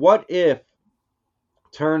what if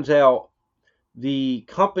turns out the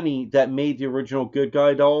company that made the original Good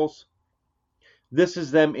Guy dolls, this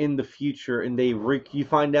is them in the future, and you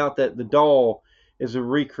find out that the doll is a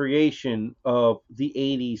recreation of the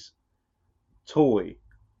 80s toy.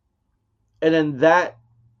 And then that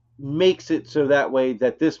makes it so that way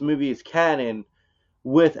that this movie is canon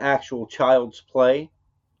with actual Child's Play.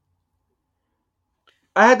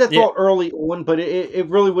 I had that thought early on, but it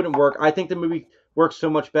really wouldn't work. I think the movie works so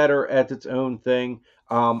much better as its own thing.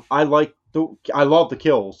 I love the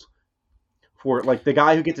kills for it. Like the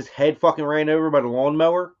guy who gets his head fucking ran over by the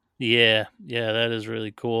lawnmower. Yeah, that is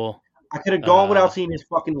really cool. I could have gone without seeing his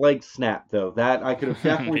fucking leg snap, though. That I could have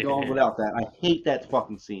definitely gone without that. I hate that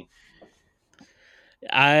fucking scene.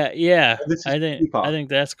 I think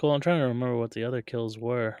that's cool. I'm trying to remember what the other kills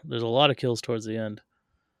were. There's a lot of kills towards the end.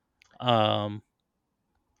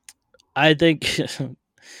 I think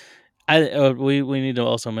we need to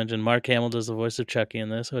also mention Mark Hamill does the voice of Chucky in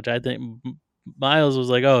this, which I think Miles was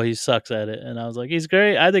like, "Oh, he sucks at it," and I was like, "He's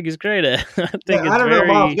great. I think he's great at it." I don't know,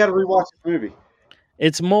 Miles. You got to rewatch the movie.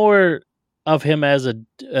 It's more of him as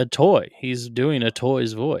a toy. He's doing a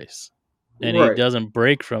toy's voice, and he doesn't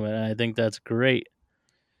break from it. And I think that's great.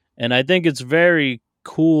 And I think it's very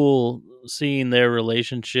cool seeing their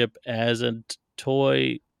relationship as a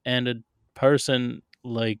toy and a person,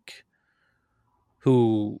 like,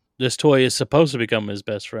 who this toy is supposed to become his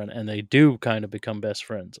best friend, and they do kind of become best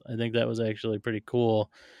friends. I think that was actually pretty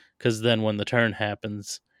cool, because then when the turn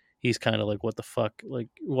happens, he's kind of like, what the fuck? Like,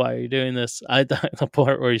 why are you doing this? I thought the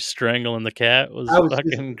part where he's strangling the cat was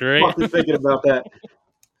fucking great. I was thinking about that.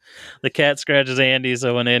 The cat scratches Andy,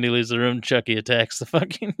 so when Andy leaves the room, Chucky attacks the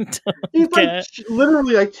fucking he's cat. Like,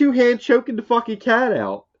 literally like two-hand choking the fucking cat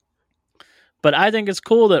out. But I think it's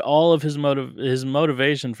cool that all of his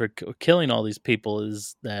motivation for killing all these people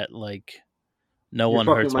is that, like, no one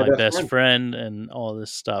hurts my best friend and all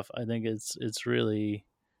this stuff. I think it's really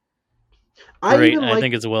great. I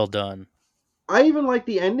think it's well done. I even like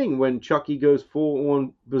the ending when Chucky goes full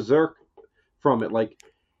on berserk from it. Like,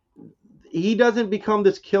 he doesn't become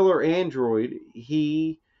this killer android.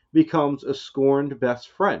 He becomes a scorned best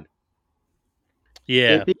friend.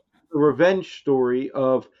 Yeah. It becomes a revenge story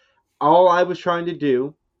of all I was trying to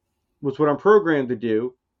do was what I'm programmed to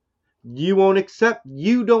do. You don't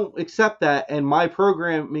accept that, and my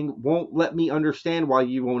programming won't let me understand why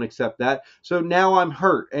you won't accept that. So now I'm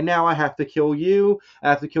hurt, and now I have to kill you. I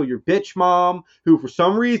have to kill your bitch mom, who for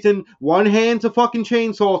some reason one hand's a fucking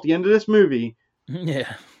chainsaw at the end of this movie.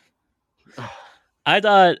 Yeah. I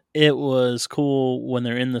thought it was cool when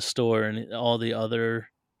they're in the store and all the other,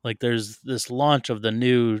 like, there's this launch of the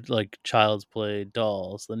new, like, Child's Play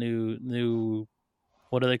dolls, the new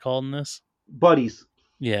what are they called in this? Buddies.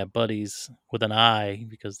 Yeah, Buddies with an I,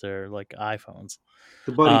 because they're like iPhones.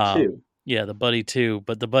 The Buddy 2. Yeah, the Buddy 2.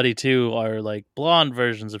 But the Buddy 2 are like blonde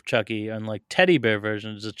versions of Chucky and like teddy bear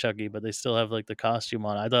versions of Chucky, but they still have like the costume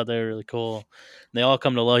on. I thought they were really cool. They all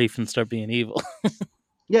come to life and start being evil.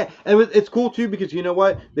 Yeah, and it's cool too because you know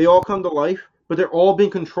what? They all come to life, but they're all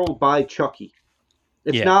being controlled by Chucky.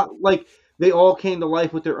 It's not like they all came to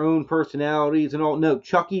life with their own personalities and all. No,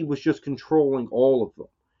 Chucky was just controlling all of them,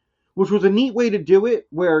 which was a neat way to do it,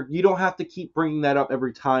 where you don't have to keep bringing that up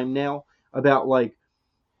every time now about like,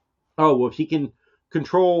 oh, well, if he can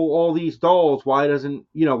control all these dolls, why doesn't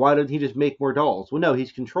he just make more dolls? Well, no,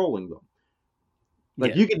 he's controlling them.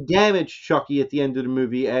 Like, you can damage Chucky at the end of the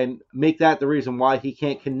movie and make that the reason why he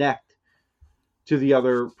can't connect to the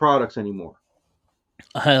other products anymore.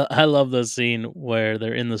 I love the scene where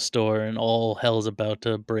they're in the store and all hell's about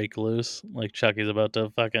to break loose. Like, Chucky's about to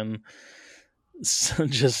fucking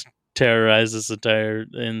just terrorize this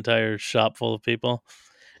entire shop full of people.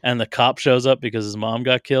 And the cop shows up because his mom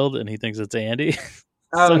got killed and he thinks it's Andy.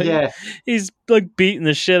 Oh, so yeah. He's like beating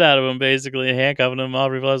the shit out of him, basically, handcuffing him.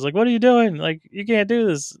 Aubrey Plaza's like, "What are you doing? Like, you can't do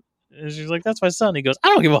this." And she's like, "That's my son." He goes, "I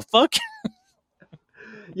don't give a fuck."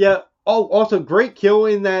 Yeah. Oh, also great kill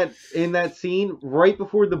in that scene right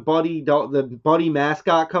before the buddy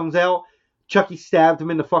mascot comes out. Chucky stabbed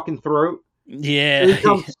him in the fucking throat. Yeah,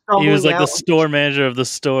 he was like the store manager of the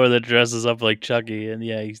store that dresses up like Chucky, and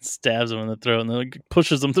yeah, he stabs him in the throat and then like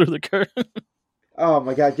pushes him through the curtain. Oh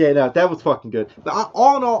my god, yeah, no, that was fucking good. But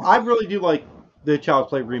all in all, I really do like the Child's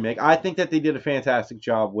Play remake. I think that they did a fantastic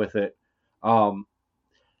job with it.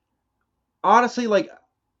 Honestly, like,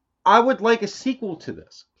 I would like a sequel to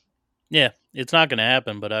this. Yeah, it's not going to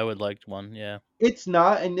happen, but I would like one, yeah. It's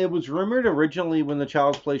not, and it was rumored originally when the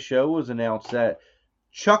Child's Play show was announced that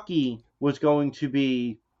Chucky was going to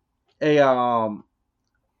be the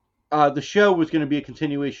show was going to be a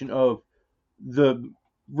continuation of the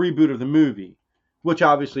reboot of the movie, which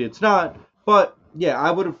obviously it's not, but yeah,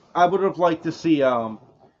 I would have liked to see a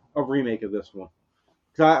remake of this one.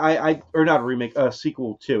 'Cause or not a remake, a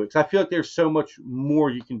sequel to it. Because I feel like there's so much more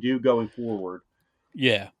you can do going forward.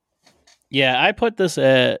 Yeah. Yeah, I put this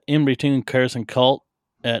in between Curse and Cult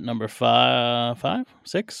at number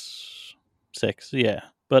six. Yeah,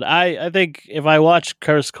 but I think if I watch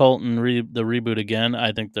Curse, Cult, and the reboot again,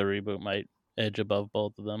 I think the reboot might edge above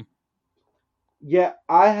both of them. Yeah,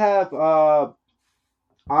 I have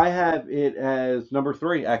it as number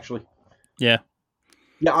 3 actually. Yeah,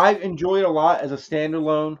 Yeah, I enjoy it a lot as a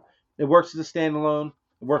standalone. It works as a standalone.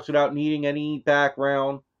 It works without needing any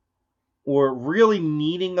background or really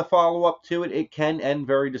needing a follow up to it. It can end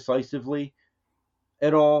very decisively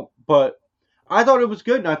at all, but I thought it was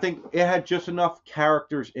good, and I think it had just enough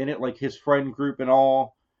characters in it, like his friend group and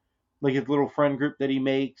all, like his little friend group that he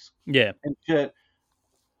makes yeah, and shit.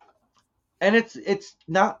 And it's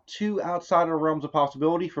not too outside of the realms of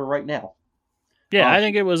possibility for right now. yeah. I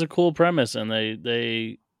think it was a cool premise, and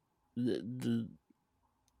the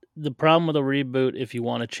problem with a reboot, if you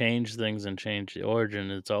want to change things and change the origin,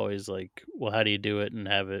 it's always like, well, how do you do it and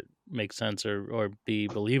have it make sense or be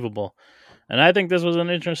believable? And I think this was an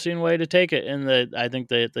interesting way to take it, and that I think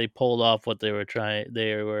that they pulled off what they were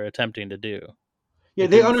attempting to do. Yeah, It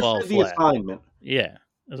they didn't fall understood the flat. assignment. Yeah.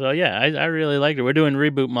 So yeah, I really liked it. We're doing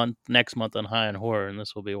reboot month next month on High and Horror, and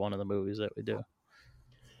this will be one of the movies that we do.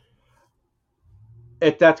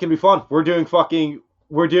 That's gonna be fun. We're doing reboot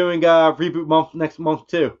month next month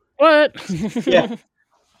too. What? Yeah.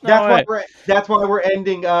 No, That's why we're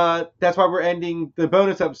ending the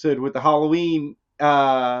bonus episode with the Halloween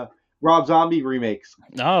Rob Zombie remakes.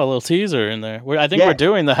 a little teaser in there. I think we're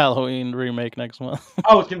doing the Halloween remake next month.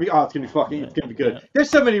 It's gonna be good. Yeah. There's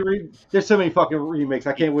so many fucking remakes.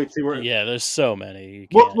 I can't wait to see where. Yeah, there's so many.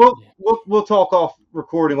 We'll talk off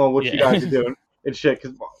recording on what you guys are doing and shit,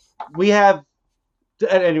 because we have.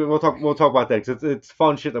 Anyway, we'll talk about that because it's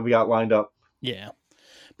fun shit that we got lined up. Yeah.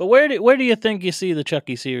 But where do you think you see the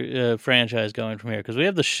Chucky franchise going from here? Because we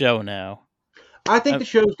have the show now. I think the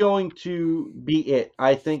show's going to be it.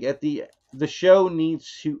 I think the show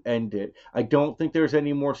needs to end it. I don't think there's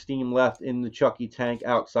any more steam left in the Chucky tank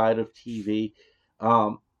outside of TV.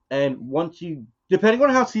 And once depending on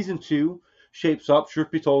how season 2 shapes up, truth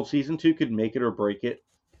be told, season 2 could make it or break it,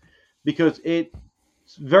 because it's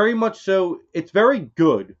very much so. It's very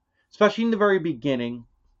good, especially in the very beginning.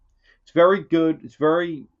 It's very good. It's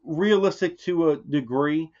very realistic to a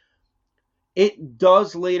degree. It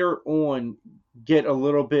does later on get a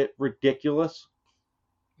little bit ridiculous.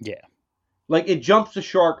 Yeah. Like, it jumps the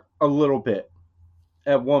shark a little bit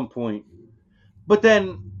at one point. But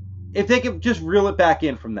then, if they could just reel it back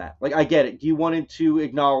in from that. Like, I get it. You wanted to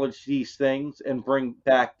acknowledge these things and bring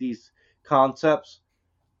back these concepts.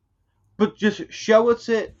 But just show us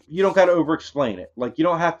it. You don't got to over-explain it. Like, you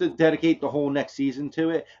don't have to dedicate the whole next season to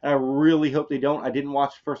it. And I really hope they don't. I didn't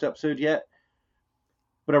watch the first episode yet.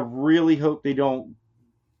 But I really hope they don't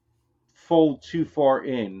fold too far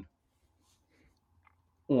in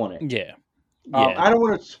on it. Yeah. I don't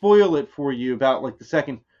want to spoil it for you about like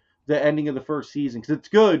the ending of the first season, because it's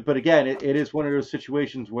good, but again, it is one of those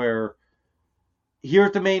situations where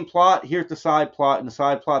here's the main plot, here's the side plot, and the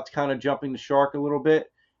side plot's kind of jumping the shark a little bit,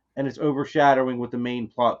 and it's overshadowing what the main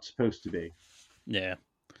plot's supposed to be. Yeah.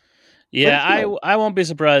 Yeah, I won't be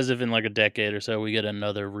surprised if in like a decade or so we get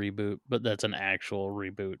another reboot, but that's an actual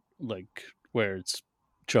reboot, like where it's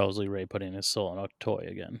Charles Lee Ray putting his soul in a toy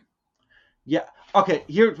again. Yeah. Okay,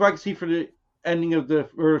 here's what I can see for the ending of the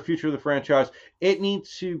future of the franchise. It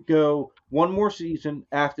needs to go one more season.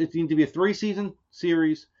 After it needs to be a 3-season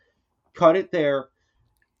series. Cut it there.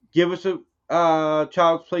 Give us a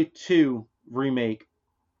Child's Play 2 remake.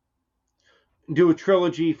 Do a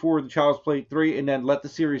trilogy for the Child's Play 3, and then let the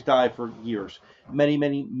series die for years. Many,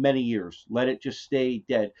 many, many years. Let it just stay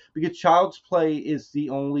dead. Because Child's Play is the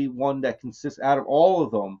only one that consists, out of all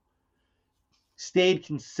of them, stayed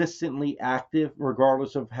consistently active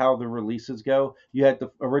regardless of how the releases go. You had the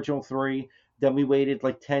original 3, then we waited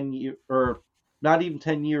like 10 years, or not even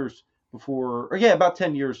 10 years before, or yeah, about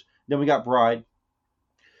 10 years. Then we got Bride.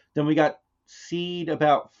 Then we got Seed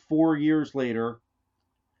about 4 years later.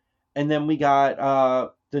 And then we got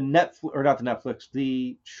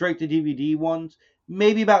the straight to DVD ones,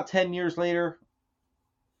 maybe about 10 years later.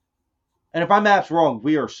 And if my math's wrong,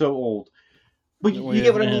 we are so old. But you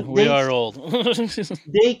get what I mean? We are old.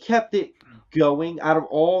 They kept it going. Out of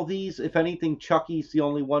all these, if anything, Chucky's the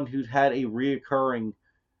only one who's had a reoccurring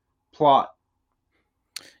plot.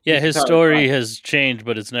 Yeah, his story has changed,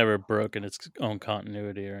 but it's never broken its own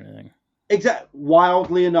continuity or anything. Exactly.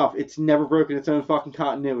 Wildly enough, it's never broken its own fucking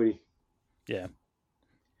continuity. Yeah.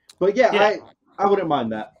 But yeah. I wouldn't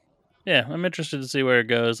mind that. Yeah, I'm interested to see where it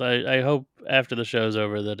goes. I hope after the show's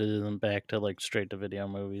over that it isn't back to like straight to video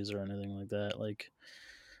movies or anything like that. Like,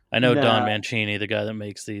 I know Don Nah. Mancini, the guy that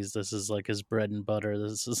makes these, this is like his bread and butter.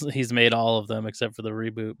 He's made all of them except for the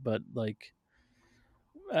reboot, but like,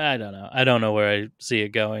 I don't know. I don't know where I see it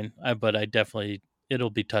going. But I definitely, it'll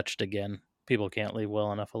be touched again. People can't leave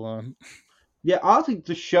well enough alone. Yeah, honestly,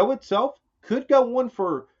 the show itself could go on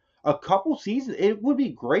for a couple seasons. It would be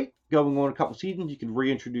great going on a couple seasons. You could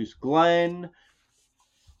reintroduce Glenn.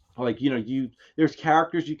 Like, there's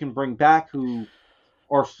characters you can bring back who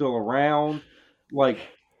are still around. Like,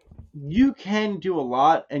 you can do a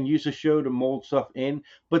lot and use the show to mold stuff in,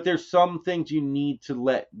 but there's some things you need to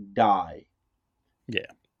let die. Yeah.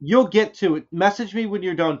 You'll get to it. Message me when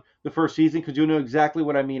you're done the first season because you'll know exactly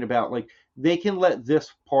what I mean about, like, they can let this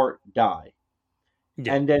part die.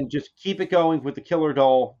 Yeah. And then just keep it going with the killer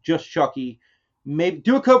doll, just Chucky. Maybe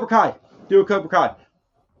do a Cobra Kai.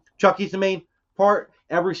 Chucky's the main part.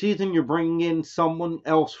 Every season you're bringing in someone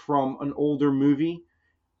else from an older movie.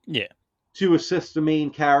 Yeah. To assist the main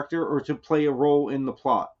character or to play a role in the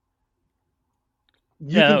plot.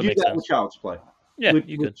 You Yeah, can do that with Child's Play. Yeah,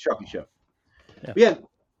 with Chucky Show. Yeah,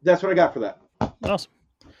 that's what I got for that. Awesome.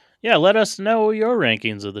 Yeah, let us know your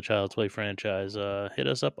rankings of the Child's Play franchise. Hit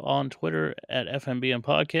us up on Twitter at FMBN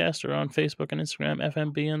Podcast or on Facebook and Instagram,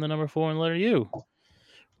 FMBN, the number 4 and letter U.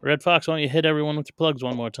 Red Fox, why don't you hit everyone with your plugs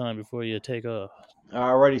one more time before you take off?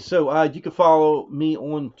 Alrighty, so you can follow me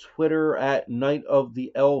on Twitter at Night of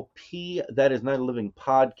the LP. That is Night of Living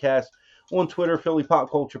Podcast. On Twitter, Philly Pop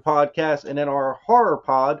Culture Podcast. And then our horror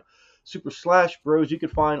pod, Super Slash Bros, you can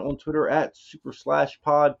find on Twitter at Super Slash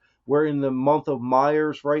Pod. We're in the month of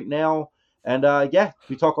Myers right now. And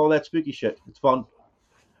we talk all that spooky shit. It's fun.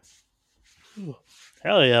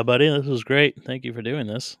 Hell yeah, buddy. This was great. Thank you for doing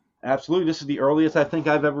this. Absolutely. This is the earliest I think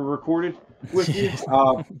I've ever recorded with you.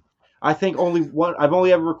 I think I've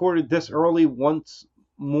only ever recorded this early once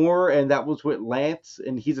more, and that was with Lance,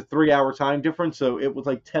 and he's a 3-hour time difference, so it was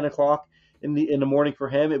like 10 o'clock in the morning for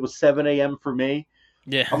him. It was 7 a.m. for me.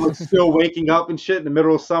 Yeah. I'm like still waking up and shit in the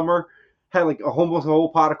middle of summer. Had like almost a whole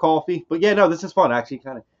pot of coffee. But yeah, no, this is fun. Actually,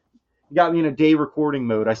 kind of got me in a day recording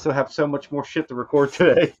mode. I still have so much more shit to record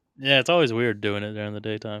today. Yeah, it's always weird doing it during the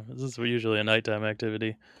daytime. This is usually a nighttime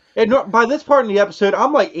activity. And by this part in the episode,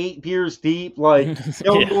 I'm like 8 beers deep, like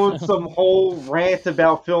doing some whole rant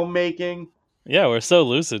about filmmaking. Yeah, we're so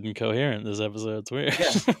lucid and coherent this episode. It's weird.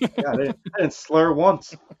 Yeah, I didn't slur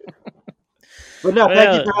once. But no,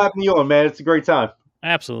 thank you for having me on, man. It's a great time.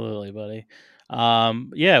 Absolutely, buddy.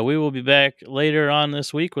 We will be back later on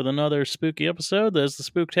this week with another spooky episode as the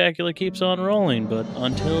Spooktacular keeps on rolling. But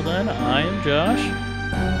until then, I am Josh.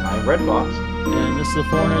 I'm Red Fox. And this is the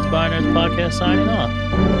 4 Nerds by Nerds podcast signing off.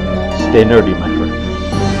 Stay nerdy, my friend.